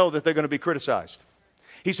said, they know that they're going to be criticized.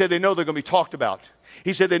 He said, they know they're going to be talked about.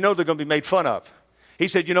 He said, they know they're going to be made fun of. He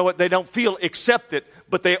said, you know what? They don't feel accepted,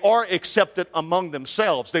 but they are accepted among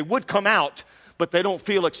themselves. They would come out, but they don't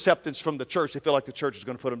feel acceptance from the church. They feel like the church is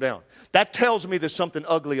going to put them down. That tells me there's something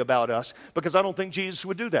ugly about us, because I don't think Jesus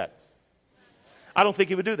would do that. I don't think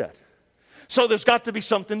he would do that. So there's got to be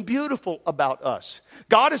something beautiful about us.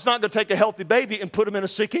 God is not going to take a healthy baby and put him in a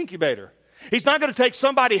sick incubator. He's not going to take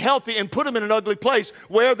somebody healthy and put him in an ugly place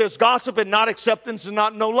where there's gossip and not acceptance and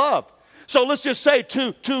not no love. So let's just say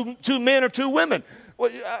two men or two women. Well,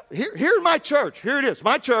 here in my church, here it is.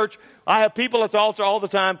 My church, I have people at the altar all the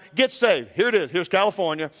time. Get saved. Here it is. Here's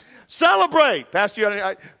California. Celebrate.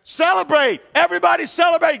 Pastor, celebrate. Everybody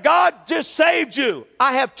celebrate. God just saved you.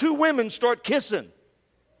 I have two women start kissing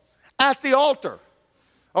at the altar.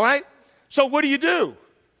 All right? So what do?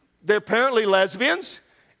 They're apparently lesbians,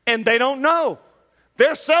 and they don't know.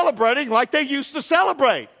 They're celebrating like they used to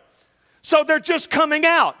celebrate. So they're just coming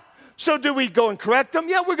out. So do we go and correct them?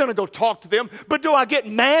 Yeah, we're going to go talk to them. But do I get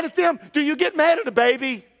mad at them? Do you get mad at a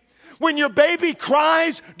baby? When your baby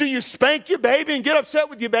cries, do you spank your baby and get upset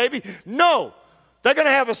with your baby? No. They're going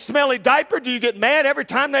to have a smelly diaper. Do you get mad every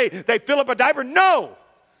time they fill up a diaper? No.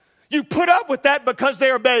 You put up with that because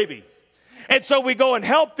they're a baby. And so we go and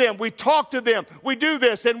help them. We talk to them. We do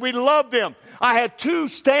this, and we love them. I had two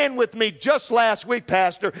stand with me just last week,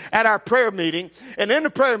 Pastor, at our prayer meeting. And in the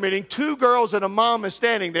prayer meeting, two girls and a mom is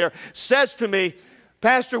standing there, says to me,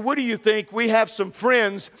 Pastor, what do you think? We have some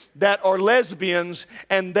friends that are lesbians,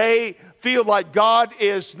 and they feel like God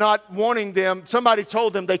is not wanting them. Somebody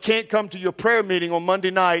told them they can't come to your prayer meeting on Monday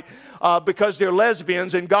night because they're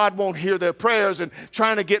lesbians, and God won't hear their prayers, and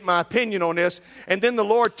trying to get my opinion on this. And then the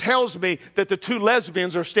Lord tells me that the two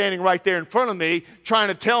lesbians are standing right there in front of me, trying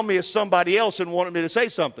to tell me it's somebody else and wanted me to say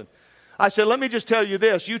something. I said, let me just tell you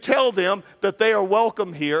this. You tell them that they are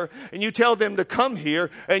welcome here, and you tell them to come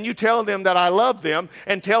here, and you tell them that I love them,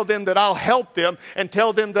 and tell them that I'll help them, and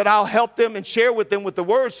tell them that I'll help them and share with them what the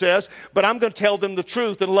Word says, but I'm going to tell them the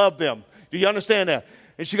truth and love them. Do you understand that?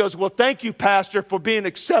 And she goes, well, thank you, Pastor, for being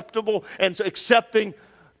acceptable and accepting,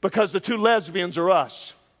 because the two lesbians are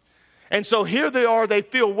us. And so here they are. They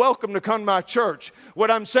feel welcome to come to my church.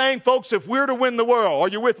 What I'm saying, folks, if we're to win the world, are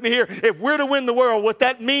you with me here? If we're to win the world, what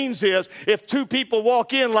that means is if two people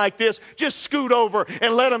walk in like this, just scoot over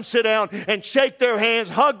and let them sit down and shake their hands,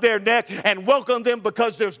 hug their neck, and welcome them,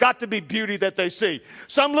 because there's got to be beauty that they see.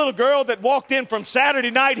 Some little girl that walked in from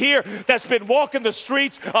Saturday night here that's been walking the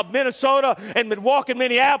streets of Minnesota and been walking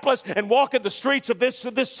Minneapolis and walking the streets of this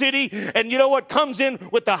city, and you know what? Comes in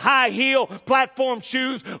with the high heel platform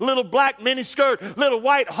shoes, little black black miniskirt, little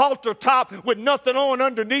white halter top with nothing on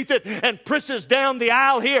underneath it, and presses down the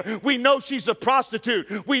aisle here, we know she's a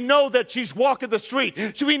prostitute. We know that she's walking the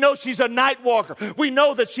street. We know she's a night walker. We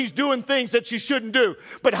know that she's doing things that she shouldn't do.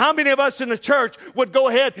 But how many of us in the church would go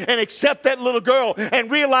ahead and accept that little girl and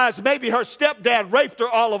realize maybe her stepdad raped her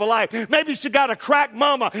all of her life? Maybe she got a crack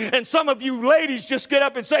mama. And some of you ladies just get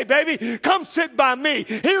up and say, baby, come sit by me.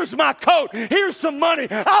 Here's my coat. Here's some money.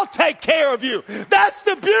 I'll take care of you. That's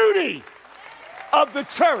the beauty of the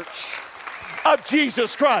church of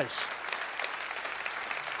Jesus Christ.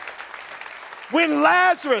 When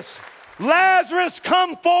Lazarus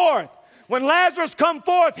come forth. When Lazarus come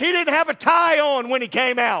forth, he didn't have a tie on when he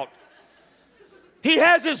came out. He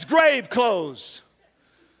has his grave clothes.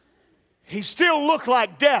 He still looked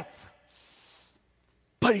like death.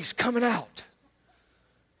 But he's coming out.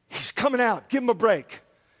 He's coming out. Give him a break.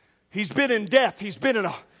 He's been in death. He's been in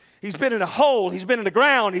a hole. He's been in the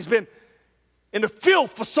ground. He's been in the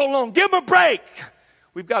filth for so long. Give him a break.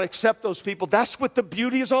 We've got to accept those people. That's what the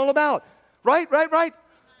beauty is all about. Right?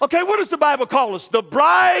 Okay, what does the Bible call us? The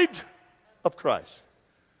bride of Christ.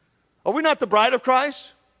 Are we not the bride of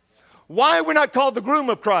Christ? Why are we not called the groom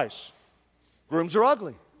of Christ? Grooms are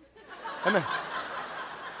ugly. Amen.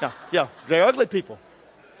 Yeah, they're ugly people.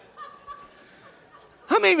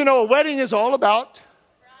 How many of you know a wedding is all about?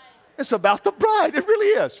 It's about the bride. It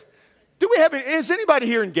really is. Is anybody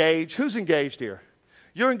here engaged? Who's engaged here?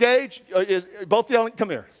 You're engaged? Both of y'all? Come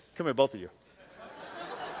here, both of you.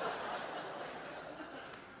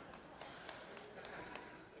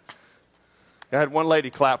 I had one lady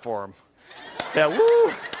clap for him. Yeah,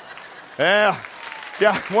 woo. Yeah,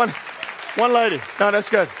 one lady. No, that's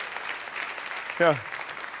good. Yeah.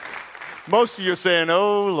 Most of you are saying,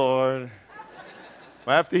 oh, Lord.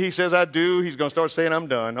 Well, after he says I do, he's going to start saying I'm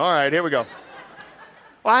done. All right, here we go.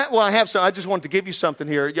 I have some. I just wanted to give you something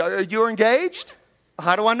here. You're engaged?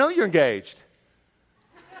 How do I know you're engaged?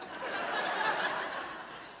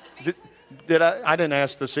 I didn't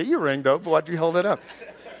ask to see your ring, though, but why'd you hold it up?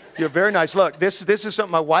 You're very nice. Look, this is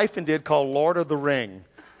something my wife did called Lord of the Ring.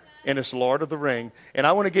 And it's Lord of the Ring. And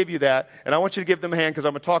I want to give you that. And I want you to give them a hand because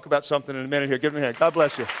I'm going to talk about something in a minute here. Give them a hand. God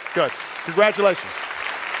bless you. Good. Congratulations.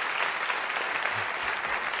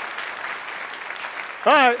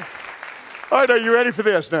 All right, are you ready for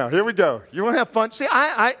this now? Here we go. You want to have fun? See,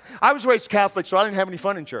 I was raised Catholic, so I didn't have any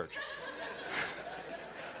fun in church.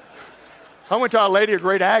 I went to Our Lady of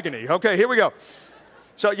Great Agony. Okay, here we go.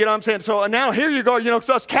 So, you know what I'm saying? So now here you go. You know,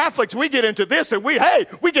 so us Catholics, we get into this and we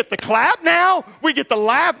get the clap now. We get the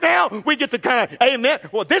laugh now. We get the kind of amen.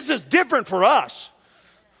 Well, this is different for us.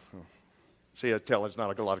 See, I tell there's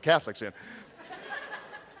not a lot of Catholics in.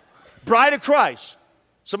 Bride of Christ.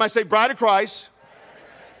 Somebody say bride of Christ.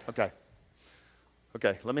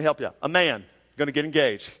 Okay, let me help you out. A man going to get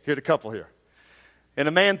engaged. Here's a couple here. And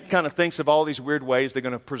a man kind of thinks of all these weird ways they're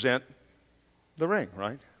going to present the ring,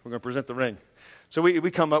 right? We're going to present the ring. So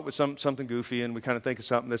we come up with something goofy, and we kind of think of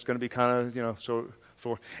something that's going to be kind of,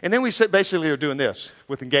 and then we basically are doing this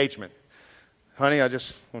with engagement. Honey, I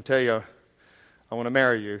just want to tell you, I want to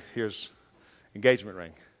marry you. Here's engagement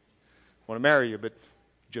ring. I want to marry you, but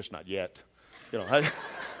just not yet.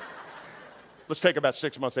 Let's take about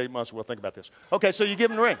 6 months, 8 months, we'll think about this. Okay, so you give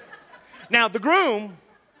him the ring. Now, the groom,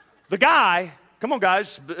 the guy, come on,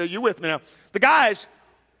 guys, you with me now? The guys,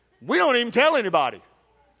 we don't even tell anybody.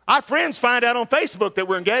 Our friends find out on Facebook that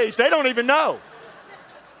we're engaged. They don't even know.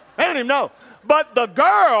 But the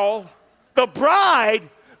girl, the bride,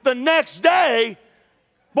 the next day,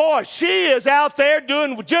 boy, she is out there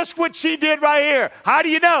doing just what she did right here. How do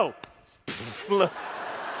you know?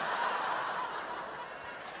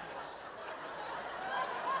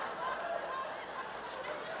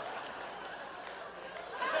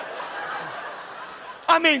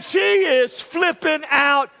 I mean, she is flipping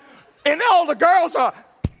out, and all the girls are,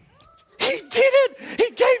 he did it. He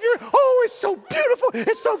gave you, oh, it's so beautiful.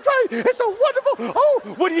 It's so great. It's so wonderful. Oh,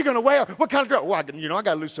 what are you going to wear? What kind of dress? Well, I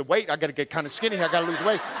got to lose some weight. I got to get kind of skinny. I got to lose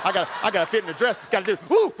weight. I got to fit in the dress.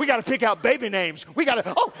 We got to pick out baby names.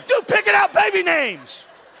 You're picking out baby names.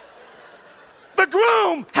 The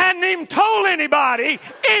groom hadn't even told anybody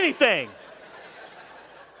anything.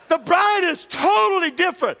 The bride is totally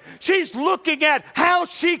different. She's looking at how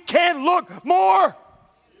she can look more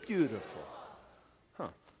beautiful.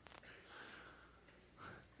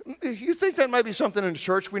 You think that might be something in the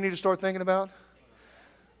church we need to start thinking about?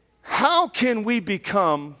 How can we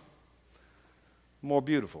become more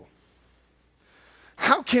beautiful?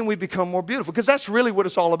 How can we become more beautiful? Because that's really what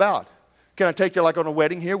it's all about. Can I take you like on a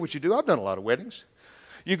wedding here, which you do? I've done a lot of weddings.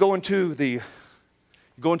 You go into the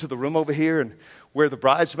room over here and where the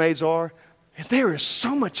bridesmaids are. is there is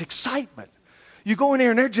so much excitement. You go in there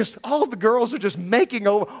and they're just, all the girls are just making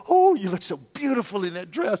over. Oh, you look so beautiful in that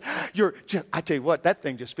dress. I tell you what, that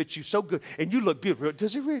thing just fits you so good. And you look beautiful.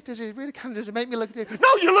 Does it make me look good? No,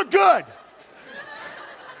 you look good.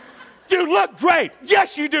 You look great.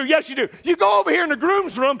 Yes, you do. Yes, you do. You go over here in the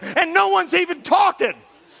groom's room and no one's even talking.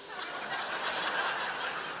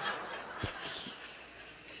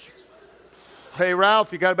 Hey,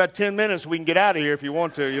 Ralph, you got about 10 minutes. We can get out of here if you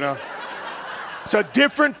want to, you know. It's a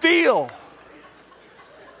different feel.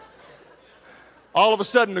 All of a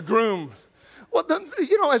sudden, the groom,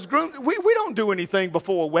 as groom, we don't do anything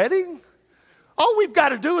before a wedding. All we've got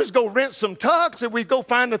to do is go rent some tux, and we go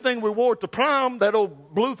find the thing we wore at the prom, that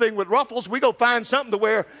old blue thing with ruffles. We go find something to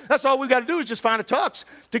wear. That's all we've got to do is just find a tux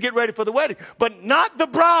to get ready for the wedding. But not the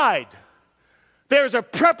bride. There's a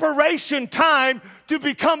preparation time to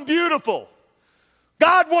become beautiful.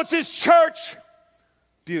 God wants his church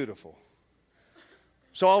beautiful.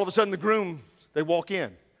 So all of a sudden, the groom, they walk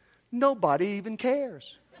in. Nobody even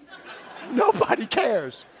cares. Nobody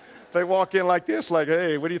cares. They walk in like this, like,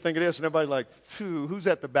 hey, what do you think of this? And everybody's like, phew, who's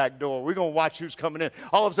at the back door? We're going to watch who's coming in.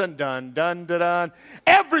 All of a sudden, dun, dun, dun, dun.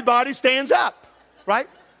 Everybody stands up, right?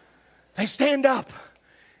 They stand up.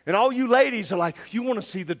 And all you ladies are like, you want to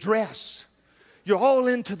see the dress. You're all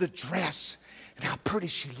into the dress and how pretty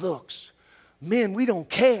she looks. Men, we don't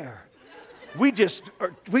care. We just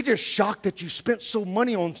shocked that you spent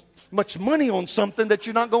much money on something that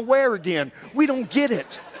you're not going to wear again. We don't get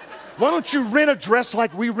it. Why don't you rent a dress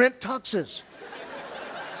like we rent tuxes?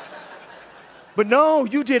 But no,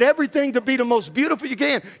 you did everything to be the most beautiful you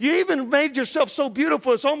can. You even made yourself so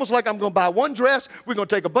beautiful, it's almost like I'm going to buy one dress, we're going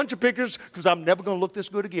to take a bunch of pictures, because I'm never going to look this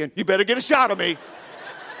good again. You better get a shot of me.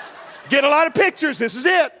 Get a lot of pictures. This is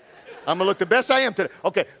it. I'm going to look the best I am today.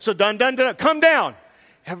 Okay, so done, come down.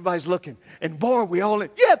 Everybody's looking. And boy, we all,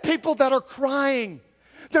 people that are crying.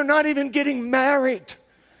 They're not even getting married.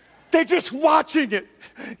 They're just watching it.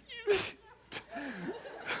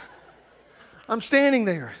 I'm standing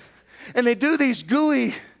there. And they do these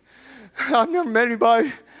gooey, I've never met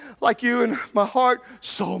anybody like you in my heart.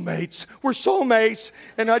 Soulmates. We're soulmates.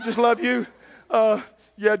 And I just love you.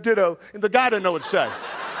 Yeah, ditto. And the guy doesn't know what to say.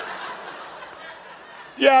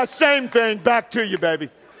 Yeah, same thing. Back to you, baby.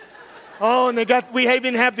 Oh, and we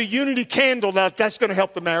even have the unity candle. Now, that's going to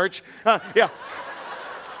help the marriage. Yeah.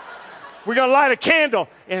 We're going to light a candle.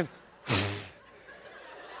 And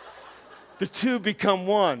the two become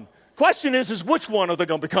one. Question is which one are they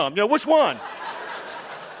going to become? You know, which one?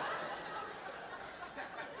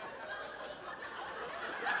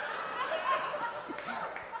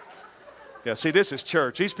 Yeah, see, this is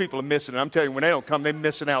church. These people are missing it. I'm telling you, when they don't come, they're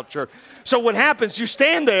missing out church. So what happens, you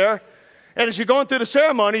stand there, and as you're going through the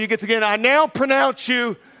ceremony, you get to get, I now pronounce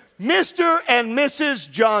you Mr. and Mrs.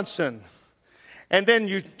 Johnson. And then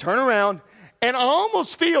you turn around, and I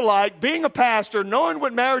almost feel like, being a pastor, knowing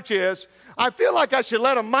what marriage is, I feel like I should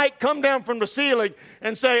let a mic come down from the ceiling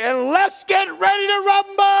and say, and let's get ready to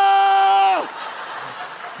rumble!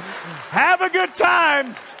 Have a good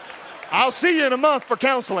time. I'll see you in a month for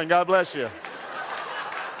counseling. God bless you.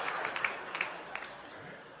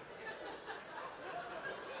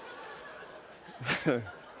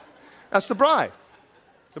 That's the bride.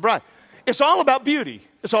 The bride. It's all about beauty.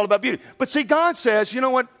 It's all about beauty. But see, God says, you know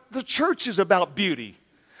what? The church is about beauty.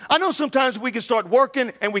 I know sometimes we can start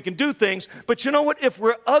working and we can do things, but you know what? If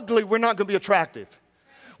we're ugly, we're not going to be attractive.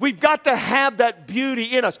 We've got to have that beauty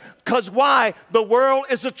in us. Because why? The world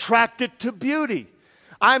is attracted to beauty.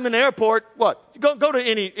 I'm in the airport, what? Go to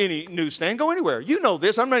any newsstand, go anywhere. You know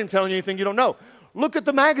this. I'm not even telling you anything you don't know. Look at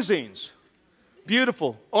the magazines.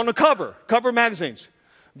 Beautiful. On the cover magazines.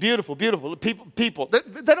 Beautiful, beautiful. People.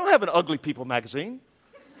 They don't have an ugly people magazine.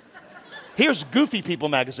 Here's Goofy People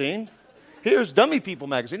magazine. Here's Dummy People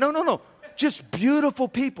magazine. No. Just beautiful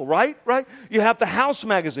people, right? Right? You have the house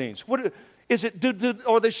magazines. What is it?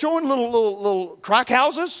 Are they showing little crack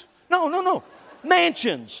houses? No.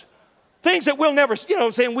 Mansions. Things that we'll never,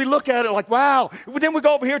 saying we look at it like, wow. Then we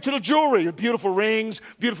go over here to the jewelry. Beautiful rings,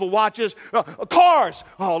 beautiful watches, cars.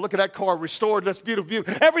 Oh, look at that car restored. That's beautiful.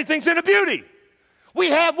 Everything's in a beauty.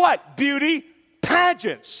 We have what? Beauty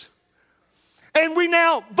pageants. And we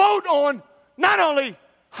now vote on not only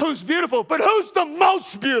who's beautiful, but who's the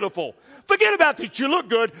most beautiful. Forget about that you look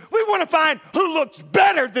good. We want to find who looks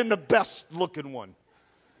better than the best looking one.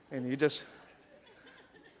 And you just,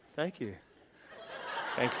 thank you.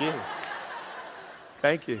 Thank you.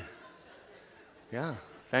 Thank you. Yeah,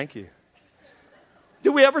 thank you.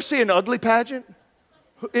 Do we ever see an ugly pageant?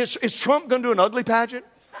 Is Trump going to do an ugly pageant?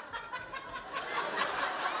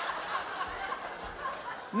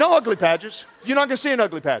 No ugly pageants. You're not going to see an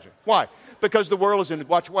ugly pageant. Why? Because the world is in it.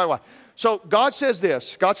 Watch, why? So God says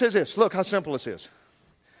this. God says this. Look how simple this is.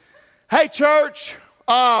 Hey, church,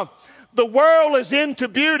 the world is into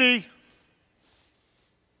beauty.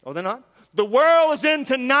 Oh, they're not? The world is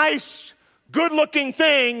into nice, good-looking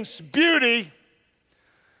things, beauty.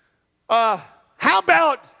 How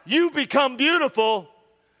about you become beautiful?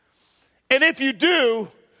 And if you do,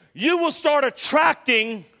 you will start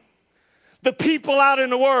attracting the people out in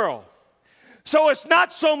the world. So it's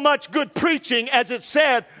not so much good preaching as it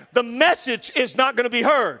said, the message is not going to be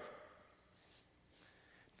heard.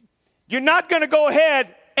 You're not going to go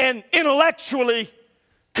ahead and intellectually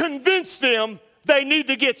convince them they need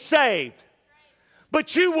to get saved.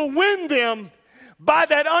 But you will win them by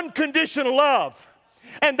that unconditional love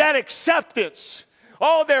and that acceptance.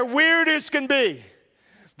 Oh, they're weird as can be.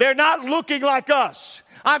 They're not looking like us.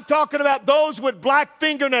 I'm talking about those with black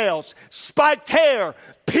fingernails, spiked hair,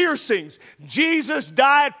 piercings. Jesus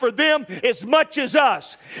died for them as much as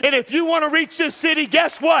us. And if you want to reach this city,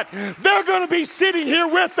 guess what? They're going to be sitting here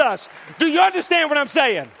with us. Do you understand what I'm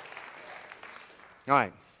saying? All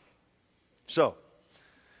right. So,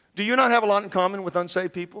 do you not have a lot in common with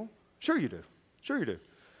unsaved people? Sure you do. Sure you do.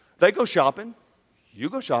 They go shopping. You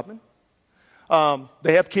go shopping.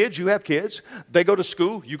 They have kids. You have kids. They go to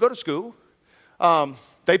school. You go to school.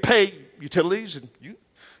 They pay utilities, and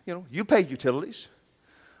you pay utilities.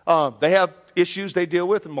 They have issues they deal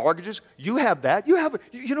with and mortgages. You have that.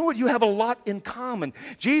 You know what? You have a lot in common.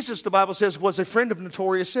 Jesus, the Bible says, was a friend of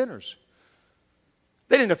notorious sinners.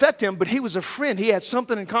 They didn't affect him, but he was a friend. He had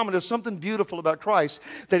something in common. There's something beautiful about Christ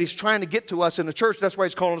that he's trying to get to us in the church. That's why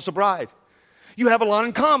he's calling us a bride. You have a lot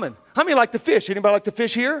in common. How many like to fish? Anybody like to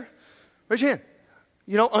fish here? Raise your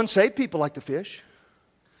hand. Unsaved people like to fish.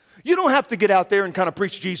 You don't have to get out there and kind of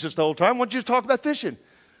preach Jesus the whole time. Why don't you just talk about fishing?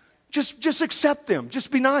 Just accept them.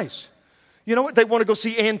 Just be nice. You know what? They want to go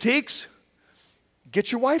see antiques.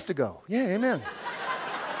 Get your wife to go. Yeah, amen.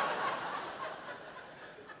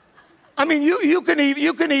 I mean, you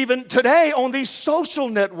can even today on these social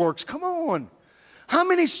networks. Come on, how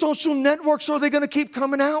many social networks are they going to keep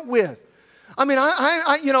coming out with? I mean,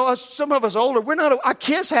 some of us older, our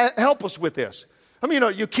kids help us with this. I mean,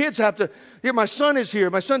 your kids have to. Here, my son is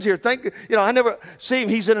here. My son's here. I never see him.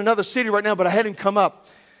 He's in another city right now, but I had him come up,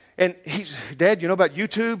 and he's, Dad, you know about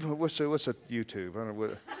YouTube? What's a YouTube? I don't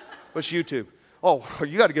know what's YouTube. Oh,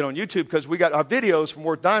 you got to get on YouTube because we got our videos from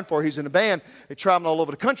Worth Dying For. He's in a band. They travel all over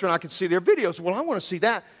the country, and I can see their videos. Well, I want to see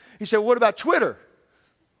that. He said, what about Twitter?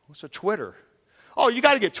 What's a Twitter? Oh, you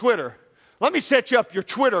got to get Twitter. Let me set you up your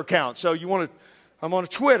Twitter account. So I'm on a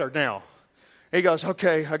Twitter now. He goes,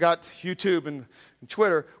 okay, I got YouTube and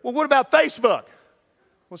Twitter. Well, what about Facebook?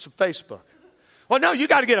 What's a Facebook? Well, no, you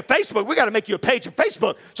got to get a Facebook. We got to make you a page of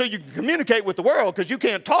Facebook so you can communicate with the world because you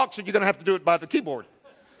can't talk, so you're going to have to do it by the keyboard.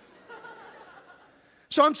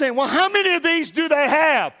 So I'm saying, well, how many of these do they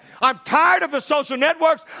have? I'm tired of the social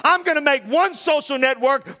networks. I'm going to make one social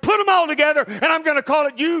network, put them all together, and I'm going to call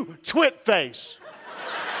it You Twit Face.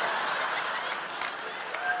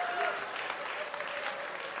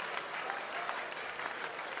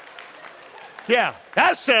 Yeah,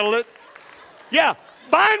 that settled it. Yeah,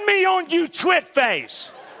 find me on You Twit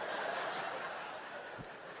Face.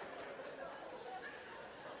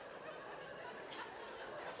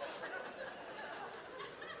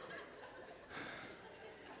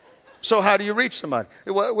 So how do you reach somebody?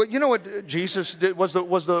 Well, you know what Jesus did? Was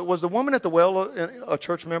the woman at the well a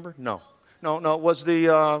church member? No. Was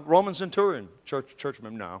the Roman centurion church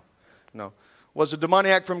member? No. Was the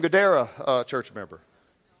demoniac from Gadara a church member?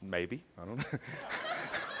 Maybe. I don't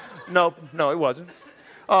know. No, it wasn't.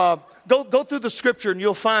 Go through the scripture and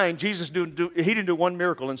you'll find Jesus he didn't do one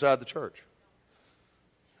miracle inside the church.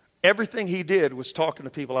 Everything he did was talking to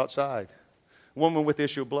people outside. A woman with the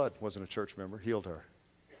issue of blood wasn't a church member. Healed her.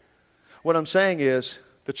 What I'm saying is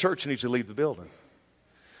the church needs to leave the building.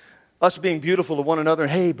 Us being beautiful to one another,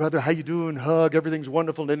 hey, brother, how you doing? Hug, everything's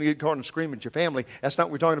wonderful. Then you get caught and scream at your family. That's not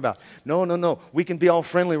what we're talking about. No. We can be all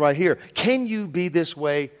friendly right here. Can you be this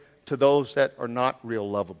way to those that are not real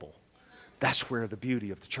lovable? That's where the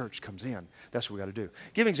beauty of the church comes in. That's what we got to do.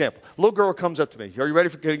 Give an example. A little girl comes up to me. Are you ready?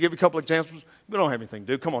 Can I give you a couple examples? We don't have anything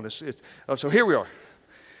to do. Come on. So here we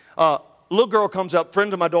are. Little girl comes up,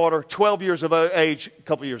 friend of my daughter, 12 years of age, a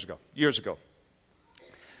couple years ago.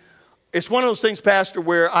 It's one of those things, Pastor,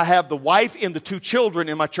 where I have the wife and the two children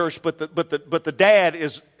in my church, but the dad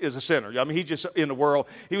is a sinner. I mean, he's just in the world.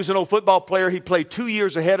 He was an old football player. He played 2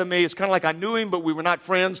 years ahead of me. It's kind of like I knew him, but we were not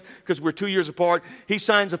friends because we're 2 years apart. He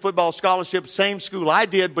signs a football scholarship, same school I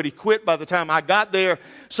did, but he quit by the time I got there.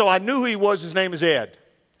 So I knew who he was. His name is Ed.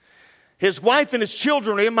 His wife and his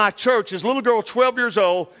children are in my church. His little girl, 12 years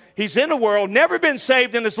old. He's in the world, never been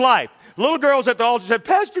saved in his life. Little girl's at the altar said,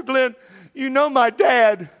 Pastor Glenn, you know my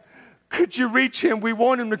dad. Could you reach him? We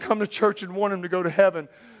want him to come to church and want him to go to heaven.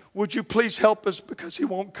 Would you please help us because he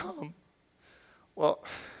won't come? Well,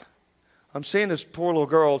 I'm seeing this poor little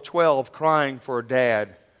girl, 12, crying for her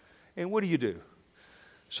dad. And what do you do?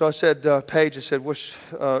 So I said, Paige, I said,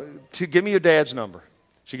 give me your dad's number.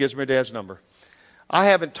 She gives me her dad's number. I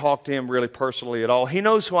haven't talked to him really personally at all. He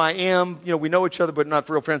knows who I am. You know, we know each other, but not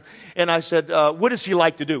real friends. And I said, what does he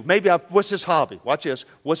like to do? What's his hobby? Watch this.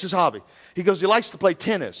 What's his hobby? He goes, he likes to play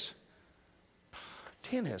tennis.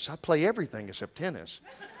 Tennis? I play everything except tennis.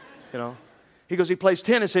 You know. He goes, he plays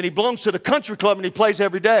tennis, and he belongs to the country club, and he plays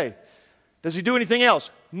every day. Does he do anything else?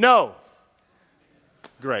 No.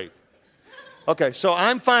 Great. Okay, so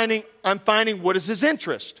I'm finding what is his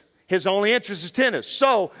interest. His only interest is tennis.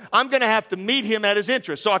 So I'm going to have to meet him at his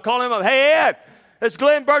interest. So I call him up. Hey, Ed, it's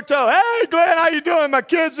Glen Berteau. Hey, Glen, how you doing? My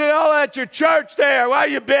kids are all at your church there. Where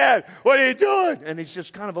you been? What are you doing? And he's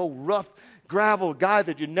just kind of a rough, gravel guy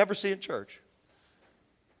that you never see in church.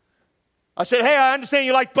 I said, hey, I understand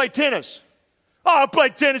you like to play tennis. Oh, I play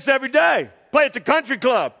tennis every day. Play at the country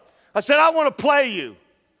club. I said, I want to play you.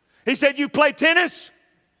 He said, you play tennis?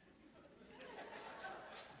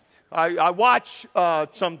 I watched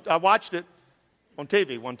it on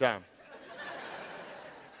TV one time.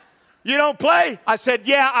 You don't play? I said,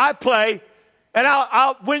 yeah, I play. And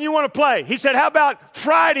when you want to play? He said, how about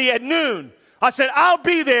Friday at noon? I said, I'll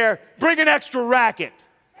be there. Bring an extra racket.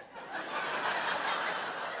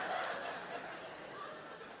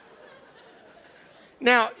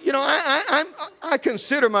 Now, you know, I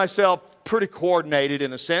consider myself pretty coordinated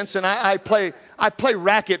in a sense, and I play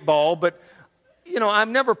racquetball, but you know, I've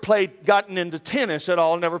never gotten into tennis at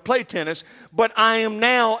all, never played tennis, but I am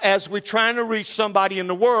now, as we're trying to reach somebody in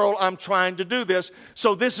the world, I'm trying to do this.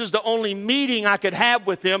 So this is the only meeting I could have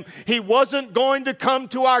with him. He wasn't going to come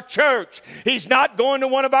to our church. He's not going to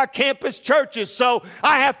one of our campus churches, so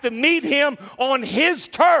I have to meet him on his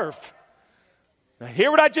turf. Now,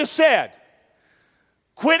 hear what I just said.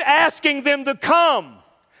 Quit asking them to come.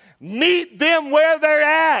 Meet them where they're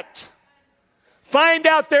at. Find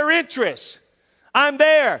out their interests. I'm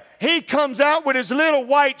there. He comes out with his little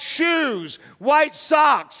white shoes, white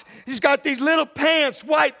socks. He's got these little pants,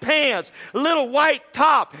 white pants, little white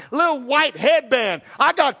top, little white headband.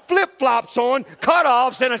 I got flip-flops on,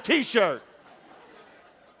 cutoffs, and a T-shirt.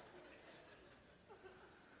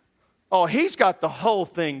 Oh, he's got the whole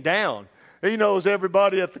thing down. He knows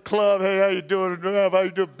everybody at the club. Hey, how you doing? How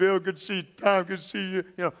you doing, Bill? Good to see you. Tom, good to see you.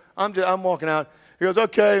 You know, I'm walking out. He goes,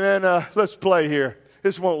 okay, man, let's play here.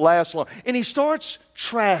 This won't last long. And he starts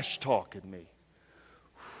trash talking me.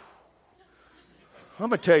 I'm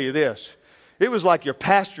going to tell you this. It was like your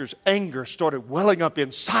pastor's anger started welling up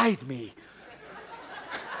inside me.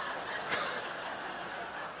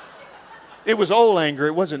 It was old anger.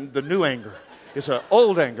 It wasn't the new anger. It's an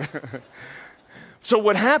old anger. So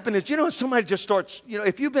what happened is, you know, somebody just starts, you know,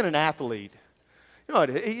 if you've been an athlete, you know,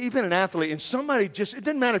 you've been an athlete and somebody just, it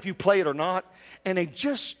doesn't matter if you play it or not, and they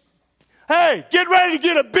just, hey, get ready to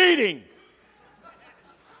get a beating.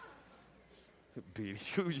 Beating?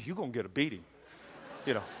 You're going to get a beating.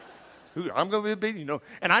 You know, I'm going to be a beating, you know.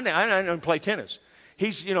 And I don't play tennis.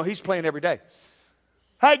 He's playing every day.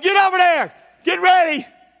 Hey, get over there. Get ready.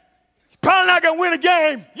 You're probably not going to win a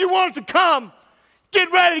game. You want it to come.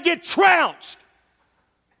 Get ready to get trounced.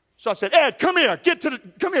 So I said, Ed, come here.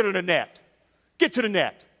 Come here to the net. Get to the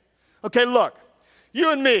net. Okay, look,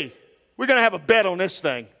 you and me, we're going to have a bet on this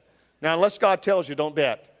thing. Now, unless God tells you, don't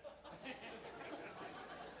bet.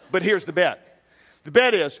 But here's the bet. The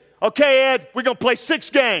bet is, okay, Ed, we're going to play 6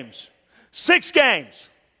 games. 6 games.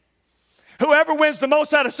 Whoever wins the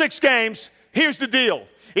most out of 6 games, here's the deal.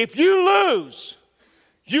 If you lose,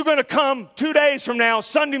 you're going to come 2 days from now,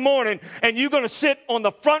 Sunday morning, and you're going to sit on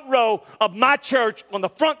the front row of my church on the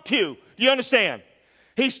front pew. Do you understand?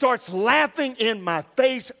 He starts laughing in my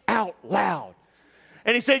face out loud.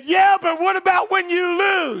 And he said, yeah, but what about when you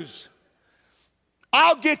lose?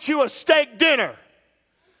 I'll get you a steak dinner.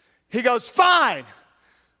 He goes, fine.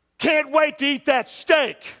 Can't wait to eat that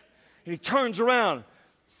steak. And he turns around.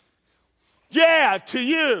 Yeah, to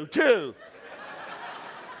you, too.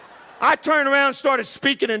 I turned around and started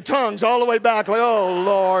speaking in tongues all the way back, like, oh,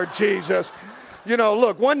 Lord Jesus. You know,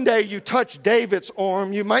 look, one day you touch David's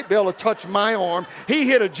arm, you might be able to touch my arm. He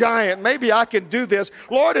hit a giant. Maybe I can do this.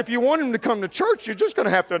 Lord, if you want him to come to church, you're just going to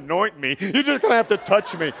have to anoint me. You're just going to have to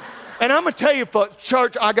touch me. And I'm going to tell you, for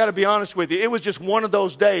church, I got to be honest with you. It was just one of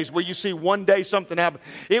those days where you see one day something happen.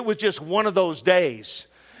 It was just one of those days.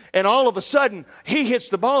 And all of a sudden, he hits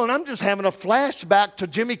the ball, and I'm just having a flashback to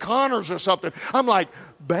Jimmy Connors or something. I'm like,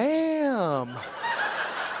 bam.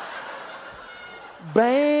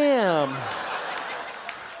 Bam.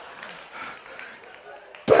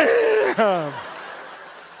 Bam.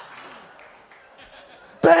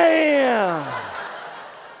 Bam.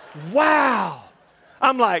 Wow.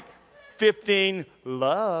 I'm like, 15,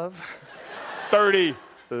 love. 30,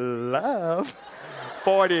 love.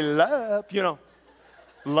 40, love. You know,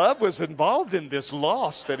 love was involved in this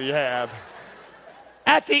loss that he had.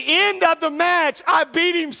 At the end of the match, I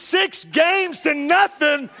beat him 6 games to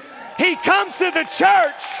nothing. He comes to the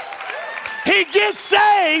church. He gets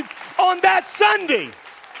saved on that Sunday.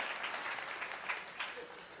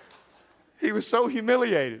 He was so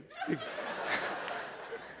humiliated.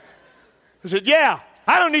 He said, yeah,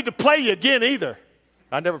 I don't need to play you again either.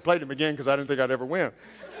 I never played him again because I didn't think I'd ever win.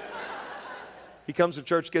 He comes to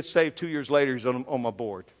church, gets saved. 2 years later, he's on my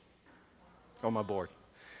board. On my board.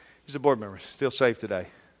 He's a board member, still saved today.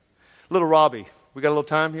 Little Robbie, we got a little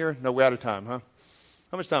time here? No, we're out of time, huh?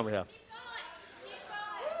 How much time we have?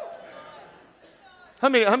 How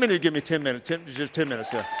many of you give me 10 minutes? Just 10 minutes,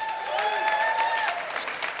 yeah.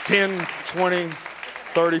 10, 20,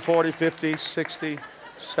 30, 40, 50, 60,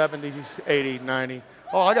 70, 80, 90.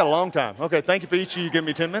 Oh, I got a long time. Okay, thank you for each of you giving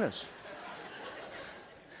me 10 minutes.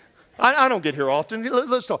 I don't get here often.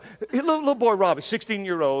 Let's talk. Little boy Robbie,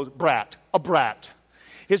 16-year-old, a brat.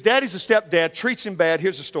 His daddy's a stepdad, treats him bad.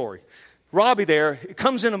 Here's the story. Robbie there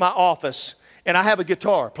comes into my office, and I have a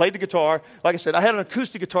guitar. Played the guitar. Like I said, I had an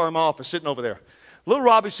acoustic guitar in my office sitting over there. Little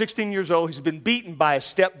Robbie's 16 years old. He's been beaten by his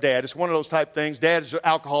stepdad. It's one of those type things. Dad is an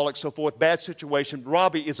alcoholic, so forth. Bad situation.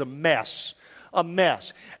 Robbie is a mess. A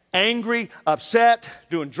mess. Angry, upset,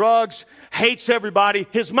 doing drugs, hates everybody.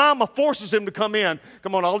 His mama forces him to come in.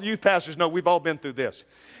 Come on, all youth pastors know we've all been through this.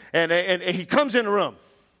 And he comes in the room.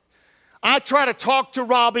 I try to talk to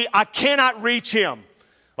Robbie. I cannot reach him.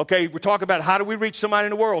 Okay, we're talking about how do we reach somebody in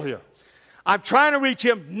the world here. I'm trying to reach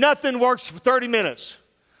him. Nothing works for 30 minutes.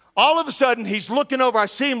 All of a sudden, he's looking over. I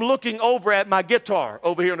see him looking over at my guitar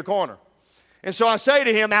over here in the corner. And so I say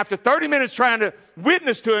to him, after 30 minutes trying to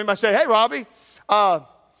witness to him, I say, hey, Robbie,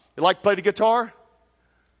 you like to play the guitar?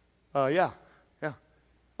 Yeah.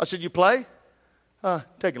 I said, you play?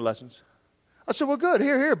 Taking lessons. I said, well, good.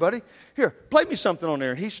 Here, buddy. Here, play me something on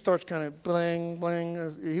there. And he starts kind of bling,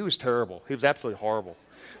 bling. He was terrible. He was absolutely horrible.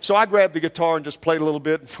 So I grabbed the guitar and just played a little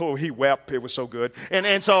bit. Oh, he wept. It was so good.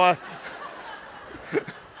 And so I...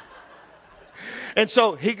 And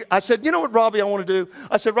so I said, you know what, Robbie, I want to do?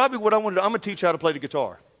 I said, Robbie, what I want to do, I'm going to teach you how to play the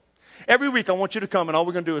guitar. Every week I want you to come, and all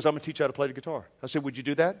we're going to do is I'm going to teach you how to play the guitar. I said, would you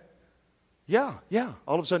do that? Yeah.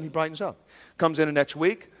 All of a sudden he brightens up. Comes in the next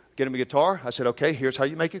week, get him a guitar. I said, okay, here's how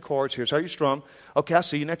you make your chords. Here's how you strum. Okay, I'll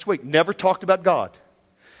see you next week. Never talked about God.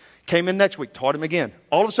 Came in next week, taught him again.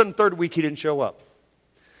 All of a sudden, third week, he didn't show up.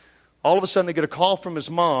 All of a sudden, they get a call from his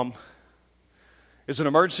mom. It's an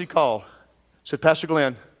emergency call. Said, Pastor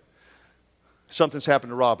Glenn, something's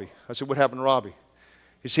happened to Robbie. I said, what happened to Robbie?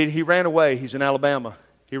 He said, he ran away. He's in Alabama.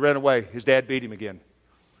 He ran away. His dad beat him again.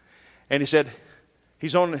 And he said, he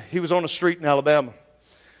was on the street in Alabama.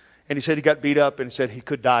 And he said he got beat up, and he said he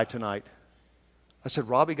could die tonight. I said,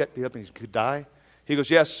 Robbie got beat up and he could die? He goes,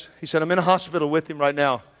 yes. He said, I'm in a hospital with him right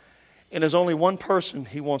now. And there's only one person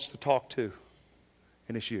he wants to talk to,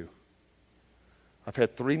 and it's you. I've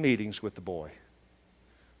had 3 meetings with the boy.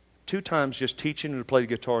 2 times just teaching him to play the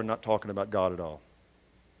guitar and not talking about God at all.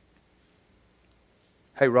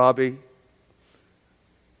 Hey, Robbie.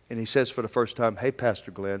 And he says for the first time, hey,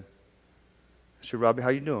 Pastor Glenn. I said, Robbie, how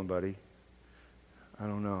you doing, buddy? I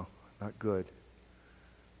don't know. Not good.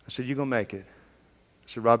 I said, you going to make it. I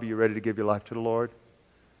said, Robbie, you ready to give your life to the Lord?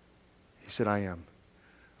 He said, I am.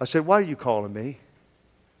 I said, why are you calling me?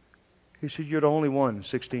 He said, you're the only one in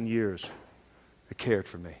 16 years that cared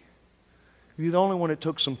for me. You're the only one that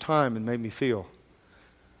took some time and made me feel.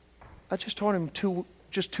 I just taught him 2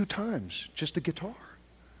 times, just the guitar.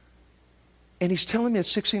 And he's telling me at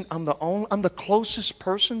 16, I'm the closest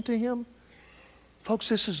person to him. Folks,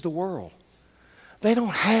 this is the world. They don't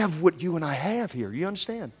have what you and I have here. You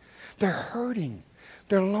understand? They're hurting.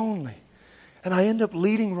 They're lonely. And I end up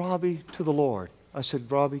leading Robbie to the Lord. I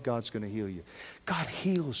said, Robbie, God's going to heal you. God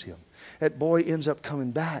heals him. That boy ends up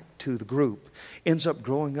coming back to the group, ends up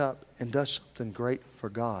growing up and does something great for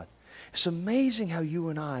God. It's amazing how you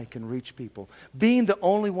and I can reach people. Being the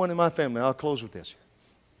only one in my family, I'll close with this.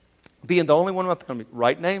 Being the only one in my family,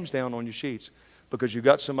 write names down on your sheets because you've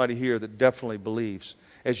got somebody here that definitely believes.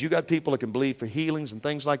 As you got people that can believe for healings and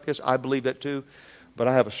things like this, I believe that too. But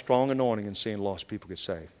I have a strong anointing in seeing lost people get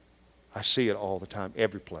saved. I see it all the time,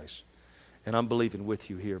 every place. And I'm believing with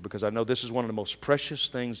you here because I know this is one of the most precious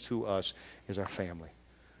things to us is our family.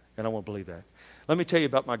 And I want to believe that. Let me tell you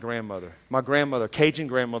about my grandmother. My grandmother, Cajun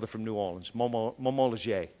grandmother from New Orleans, Momo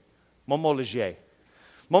Leger. Momo Leger.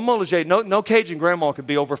 Momo Leger, no Cajun grandma could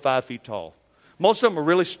be over 5 feet tall. Most of them are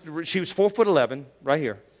really, she was 4'11", right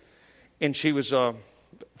here. And she was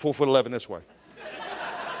 4'11" this way.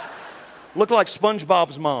 Looked like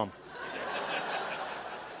SpongeBob's mom.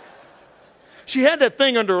 She had that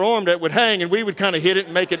thing under her arm that would hang, and we would kind of hit it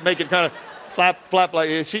and make it kind of flap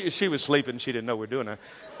like she was sleeping. She didn't know we were doing that.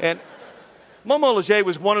 And Momo Leger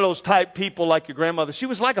was one of those type people like your grandmother. She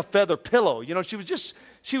was like a feather pillow. You know, she was just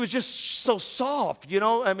so soft, you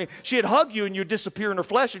know. I mean, she'd hug you and you'd disappear in her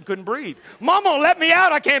flesh and couldn't breathe. Momo, let me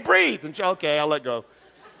out. I can't breathe. And okay, I'll let go.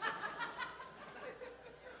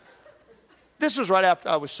 This was right after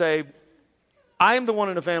I was saved. I am the one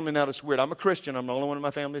in the family now that's weird. I'm a Christian. I'm the only one in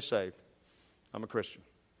my family that's saved. I'm a Christian.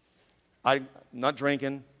 I'm not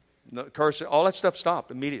drinking, not cursing. All that stuff stopped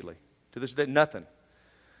immediately. To this day, nothing.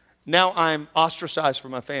 Now I'm ostracized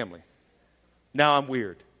from my family. Now I'm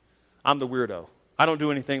weird. I'm the weirdo. I don't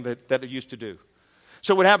do anything that I used to do.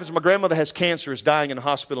 So what happens, my grandmother has cancer, is dying in a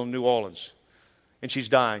hospital in New Orleans. And she's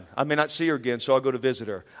dying. I may not see her again, so I go to visit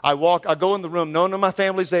her. I go in the room. None of my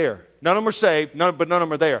family's there. None of them are saved, but none of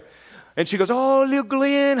them are there. And she goes, oh, little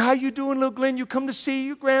Glenn, how you doing, little Glenn? You come to see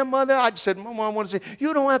your grandmother? I just said, Mama, I want to see you.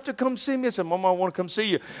 You don't have to come see me. I said, Mama, I want to come see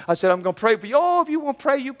you. I said, I'm going to pray for you. Oh, if you want to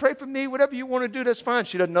pray, you pray for me. Whatever you want to do, that's fine.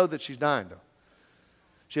 She doesn't know that she's dying, though.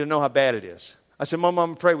 She doesn't know how bad it is. I said, Mama, I'm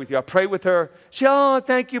going to pray with you. I pray with her. She, oh,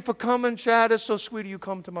 thank you for coming, Chad. It's so sweet of you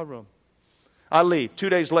come to my room. I leave. 2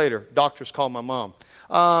 days later, doctors call my mom.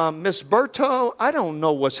 Miss Berteau, I don't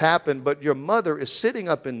know what's happened, but your mother is sitting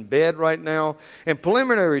up in bed right now, and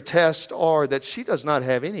preliminary tests are that she does not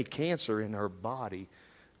have any cancer in her body.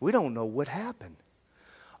 We don't know what happened.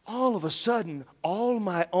 All of a sudden, all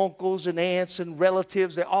my uncles and aunts and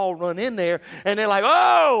relatives, they all run in there, and they're like,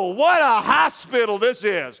 oh, what a hospital this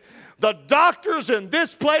is. The doctors in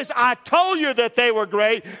this place, I told you that they were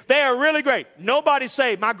great. They are really great. Nobody's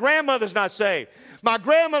saved. My grandmother's not saved. My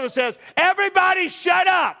grandmother says, everybody shut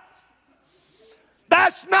up.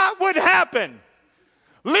 That's not what happened.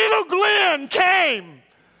 Little Glenn came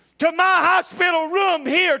to my hospital room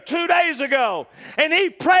here 2 days ago, and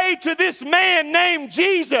he prayed to this man named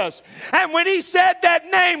Jesus. And when he said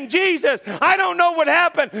that name, Jesus, I don't know what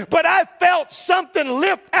happened, but I felt something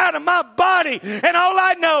lift out of my body. And all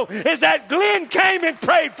I know is that Glenn came and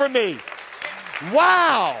prayed for me.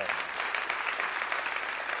 Wow.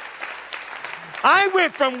 I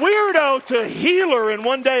went from weirdo to healer in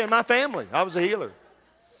one day in my family. I was a healer.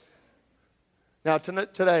 Now,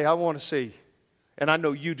 today, I want to see, and I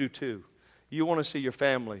know you do too, you want to see your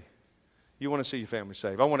family. You want to see your family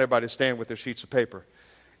saved. I want everybody to stand with their sheets of paper.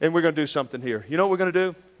 And we're going to do something here. You know what we're going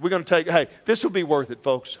to do? We're going to hey, this will be worth it,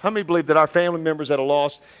 folks. How many believe that our family members that are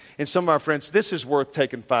lost and some of our friends, this is worth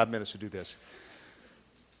taking 5 minutes to do this?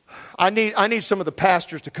 I need some of the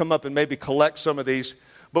pastors to come up and maybe collect some of these.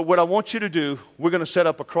 But what I want you to do, we're going to set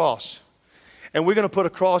up a cross. And we're going to put a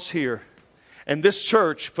cross here. And this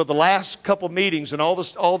church, for the last couple meetings and all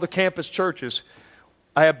the campus churches,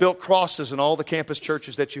 I have built crosses in all the campus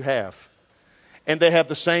churches that you have. And they have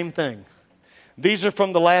the same thing. These are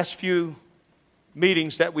from the last few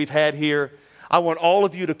meetings that we've had here. I want all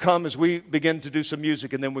of you to come as we begin to do some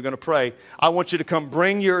music, and then we're going to pray. I want you to come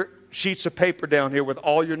bring your sheets of paper down here with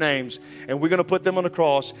all your names, and we're going to put them on the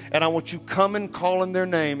cross. And I want you coming, calling their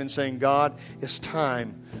name and saying, God, it's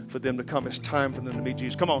time for them to come. It's time for them to meet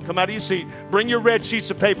Jesus. Come on, come out of your seat. Bring your red sheets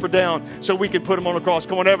of paper down so we can put them on the cross.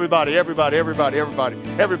 Come on, everybody, everybody, everybody, everybody,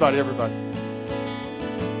 everybody, everybody.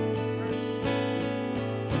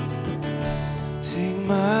 Take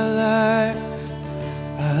my life,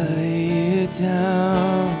 I lay it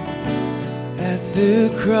down at the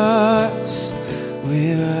cross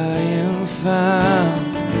where I am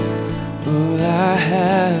found. All I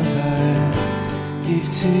have I give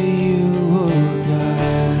to you, oh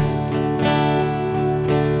God.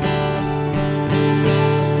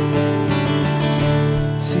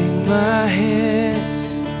 Take my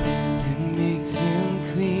hands and make them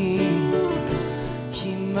clean.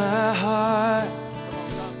 Keep my heart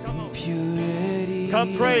in purity.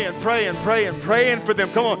 Come praying for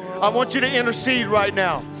them. Come on, I want you to intercede right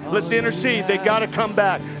now. Let's intercede. They got to come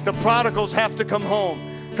back. The prodigals have to come home.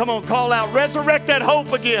 Come on, call out. Resurrect that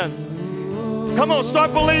hope again. Come on,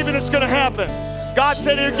 start believing it's going to happen. God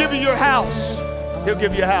said He'll give you your house. He'll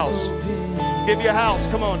give you a house. Give you a house.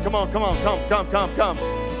 Come on, come on, come on. Come.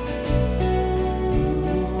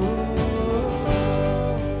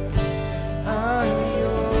 I'm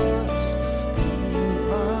yours,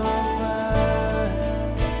 you are mine.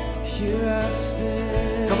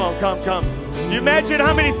 come. You imagine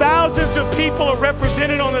how many thousands of people are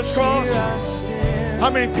represented on this cross? How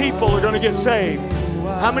many people are going to get saved?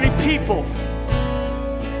 How many people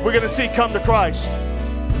we're going to see come to Christ?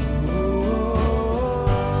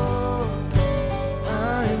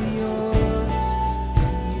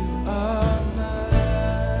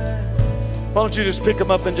 Why don't you just pick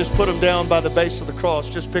them up and just put them down by the base of the cross?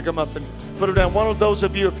 Just pick them up and put them down. One of those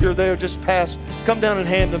of you, if you're there, just pass. Come down and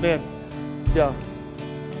hand them in. Yeah.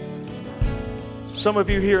 Some of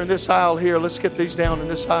you here in this aisle here, let's get these down in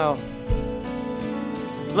this aisle.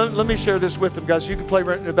 Let me share this with them, guys. You can play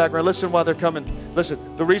right in the background. Listen while they're coming.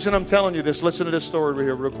 Listen, the reason I'm telling you this, listen to this story over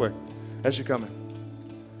here real quick as you're coming.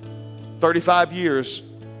 35 years,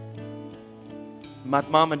 my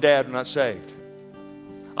mom and dad were not saved.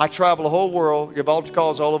 I travel the whole world, give altar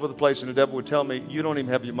calls all over the place, and the devil would tell me, you don't even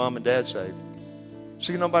have your mom and dad saved.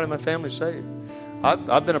 See, nobody in my family saved.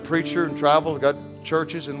 I've been a preacher and traveled, got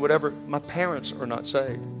churches and whatever. My parents are not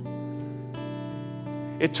saved.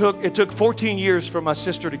 It took 14 years for my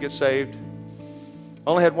sister to get saved. I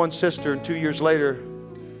only had one sister, and 2 years later,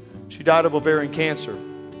 she died of ovarian cancer.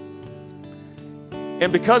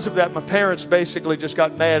 And because of that, my parents basically just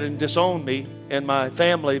got mad and disowned me and my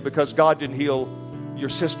family because God didn't heal your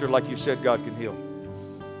sister like you said God can heal.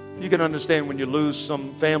 You can understand when you lose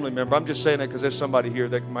some family member. I'm just saying that because there's somebody here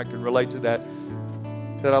that might can relate to that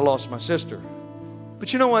I lost my sister.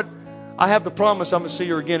 But you know what? I have the promise I'm going to see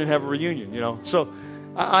her again and have a reunion, you know. So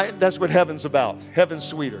that's what heaven's about. Heaven's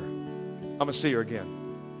sweeter. I'm going to see her again.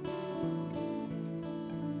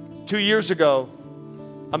 2 years ago,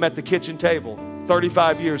 I'm at the kitchen table.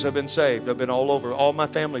 35 years I've been saved. I've been all over. All my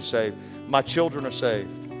family's saved. My children are saved.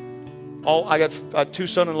 I got 2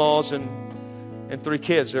 son-in-laws and 3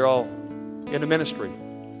 kids. They're all in the ministry.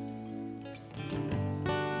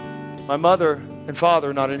 My mother and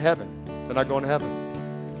father are not in heaven. They're not going to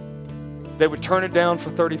heaven. They would turn it down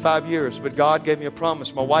for 35 years, but God gave me a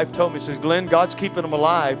promise. My wife told me, says, Glenn, God's keeping them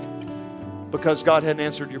alive because God hadn't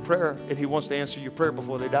answered your prayer, and He wants to answer your prayer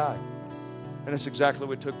before they die. And that's exactly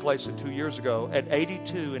what took place 2 years ago. At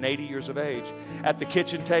 82 and 80 years of age, at the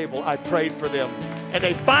kitchen table, I prayed for them. And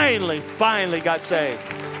they finally got saved.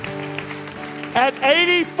 At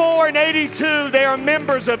 84 and 82, they are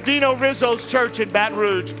members of Dino Rizzo's church in Baton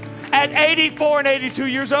Rouge. At 84 and 82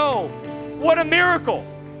 years old. What a miracle.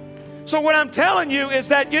 So what I'm telling you is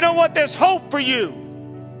that, you know what? There's hope for you.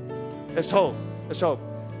 There's hope. There's hope.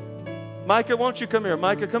 Micah, why don't you come here?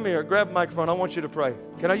 Micah, come here. Grab a microphone. I want you to pray.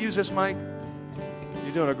 Can I use this mic?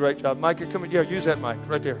 You're doing a great job. Micah, come here. Yeah, use that mic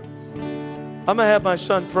right there. I'm going to have my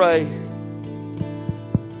son pray.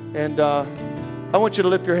 And I want you to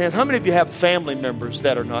lift your hands. How many of you have family members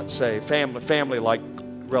that are not saved? Family like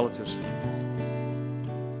relatives.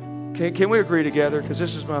 Can we agree together? Because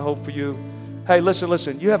this is my hope for you. Hey,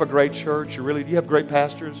 listen. You have a great church. You have great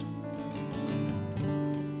pastors.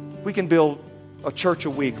 We can build a church a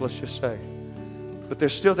week, let's just say. But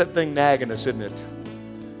there's still that thing nagging us, isn't it?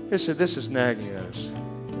 This is nagging at us.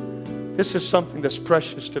 This is something that's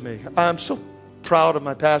precious to me. I'm so proud of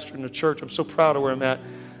my pastor in the church. I'm so proud of where I'm at.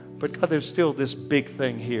 But God, there's still this big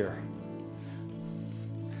thing here.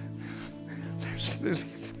 There's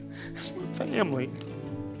my family.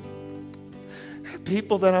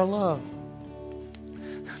 People that I love.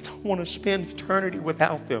 I don't want to spend eternity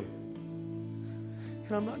without them.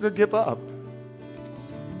 And I'm not going to give up.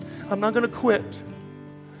 I'm not going to quit.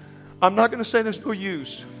 I'm not going to say there's no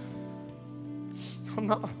use. I'm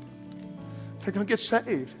not. They're going to get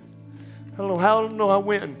saved. I don't know how, I don't know how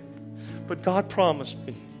when. But God promised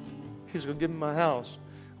me He's going to give me my house.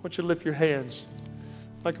 I want you to lift your hands.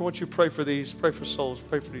 Mike, I want you to pray for these. Pray for souls.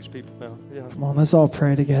 Pray for these people now. Yeah. Come on, let's all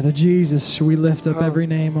pray together. Jesus, we lift up every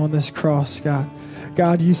name on this cross, God.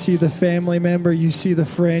 God, you see the family member, you see the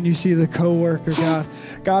friend, you see the coworker, God.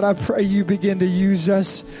 God, I pray you begin to use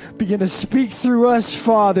us, begin to speak through us,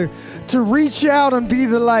 Father, to reach out and be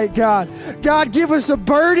the light, God. God, give us a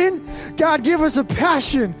burden. God, give us a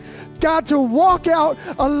passion. God, to walk out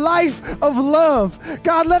a life of love.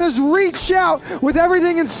 God, let us reach out with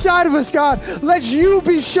everything inside of us, God. Let you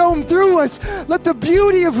be shown through us. Let the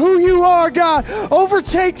beauty of who you are, God,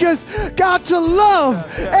 overtake us, God, to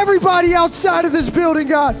love everybody outside of this building,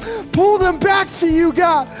 God. Pull them back to you,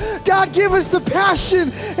 God. God, give us the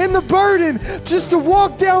passion and the burden just to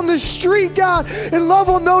walk down the street, God, and love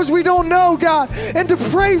on those we don't know, God, and to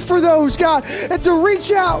pray for those, God, and to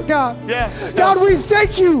reach out, God. Yes. God, we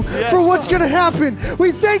thank you for what's going to happen.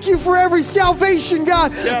 We thank you for every salvation,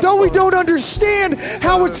 God. Though we don't understand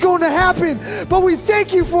how it's going to happen, but we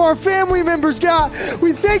thank you for our family members, God.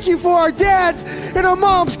 We thank you for our dads and our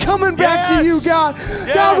moms coming back to you, God.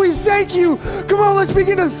 God, we thank you. Come on, let's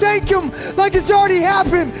begin to thank him like it's already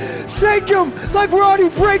happened. Thank him like we're already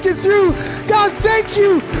breaking through. God, thank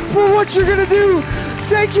you for what you're going to do.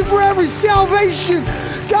 Thank you for every salvation.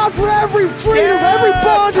 God, for every freedom, every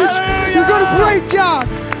bondage you're going to break, God.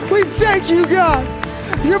 We thank you, God.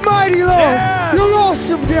 You're mighty, Lord. You're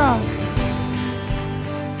awesome, God.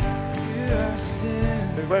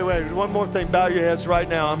 Wait. One more thing. Bow your heads right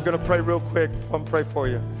now. I'm going to pray real quick. I'm going to pray for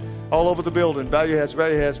you. All over the building. Bow your heads, bow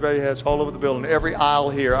your heads, bow your heads. All over the building. Every aisle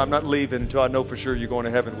here. I'm not leaving until I know for sure you're going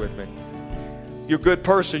to heaven with me. You're a good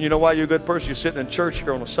person. You know why you're a good person? You're sitting in church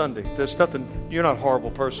here on a Sunday. There's nothing. You're not a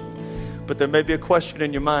horrible person. But there may be a question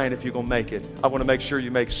in your mind if you're going to make it. I want to make sure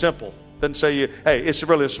you make it simple. Doesn't say, hey, it's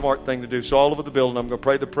really a smart thing to do. So all over the building, I'm going to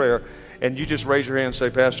pray the prayer. And you just raise your hand and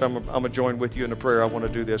say, Pastor, I'm going to join with you in the prayer. I want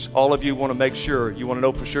to do this. All of you want to make sure. You want to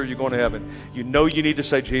know for sure you're going to heaven. You know you need to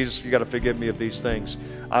say, Jesus, you got to forgive me of these things.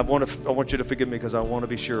 I want you to forgive me because I want to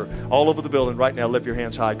be sure. All over the building right now, lift your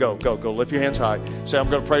hands high. Go. Lift your hands high. Say, I'm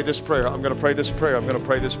going to pray this prayer. I'm going to pray this prayer. I'm going to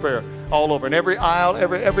pray this prayer. All over. In every aisle,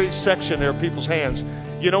 every section, there are people's hands.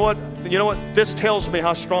 You know what? This tells me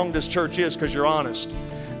how strong this church is because you're honest.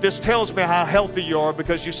 This tells me how healthy you are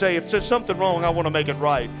because you say, if there's something wrong, I want to make it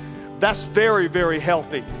right. That's very, very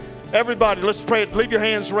healthy. Everybody, let's pray it. Leave your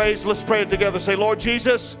hands raised. Let's pray it together. Say, Lord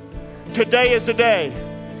Jesus, today is the day.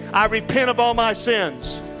 I repent of all my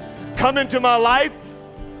sins. Come into my life.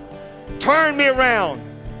 Turn me around.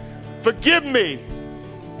 Forgive me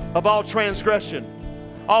of all transgression,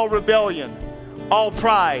 all rebellion, all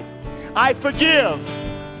pride. I forgive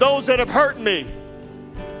those that have hurt me.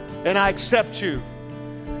 And I accept you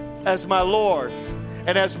as my Lord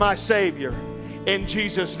and as my Savior. In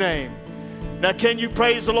Jesus' name. Now can you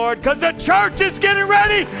praise the Lord? Because the church is getting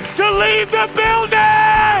ready to leave the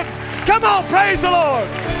building. Come on, praise the Lord.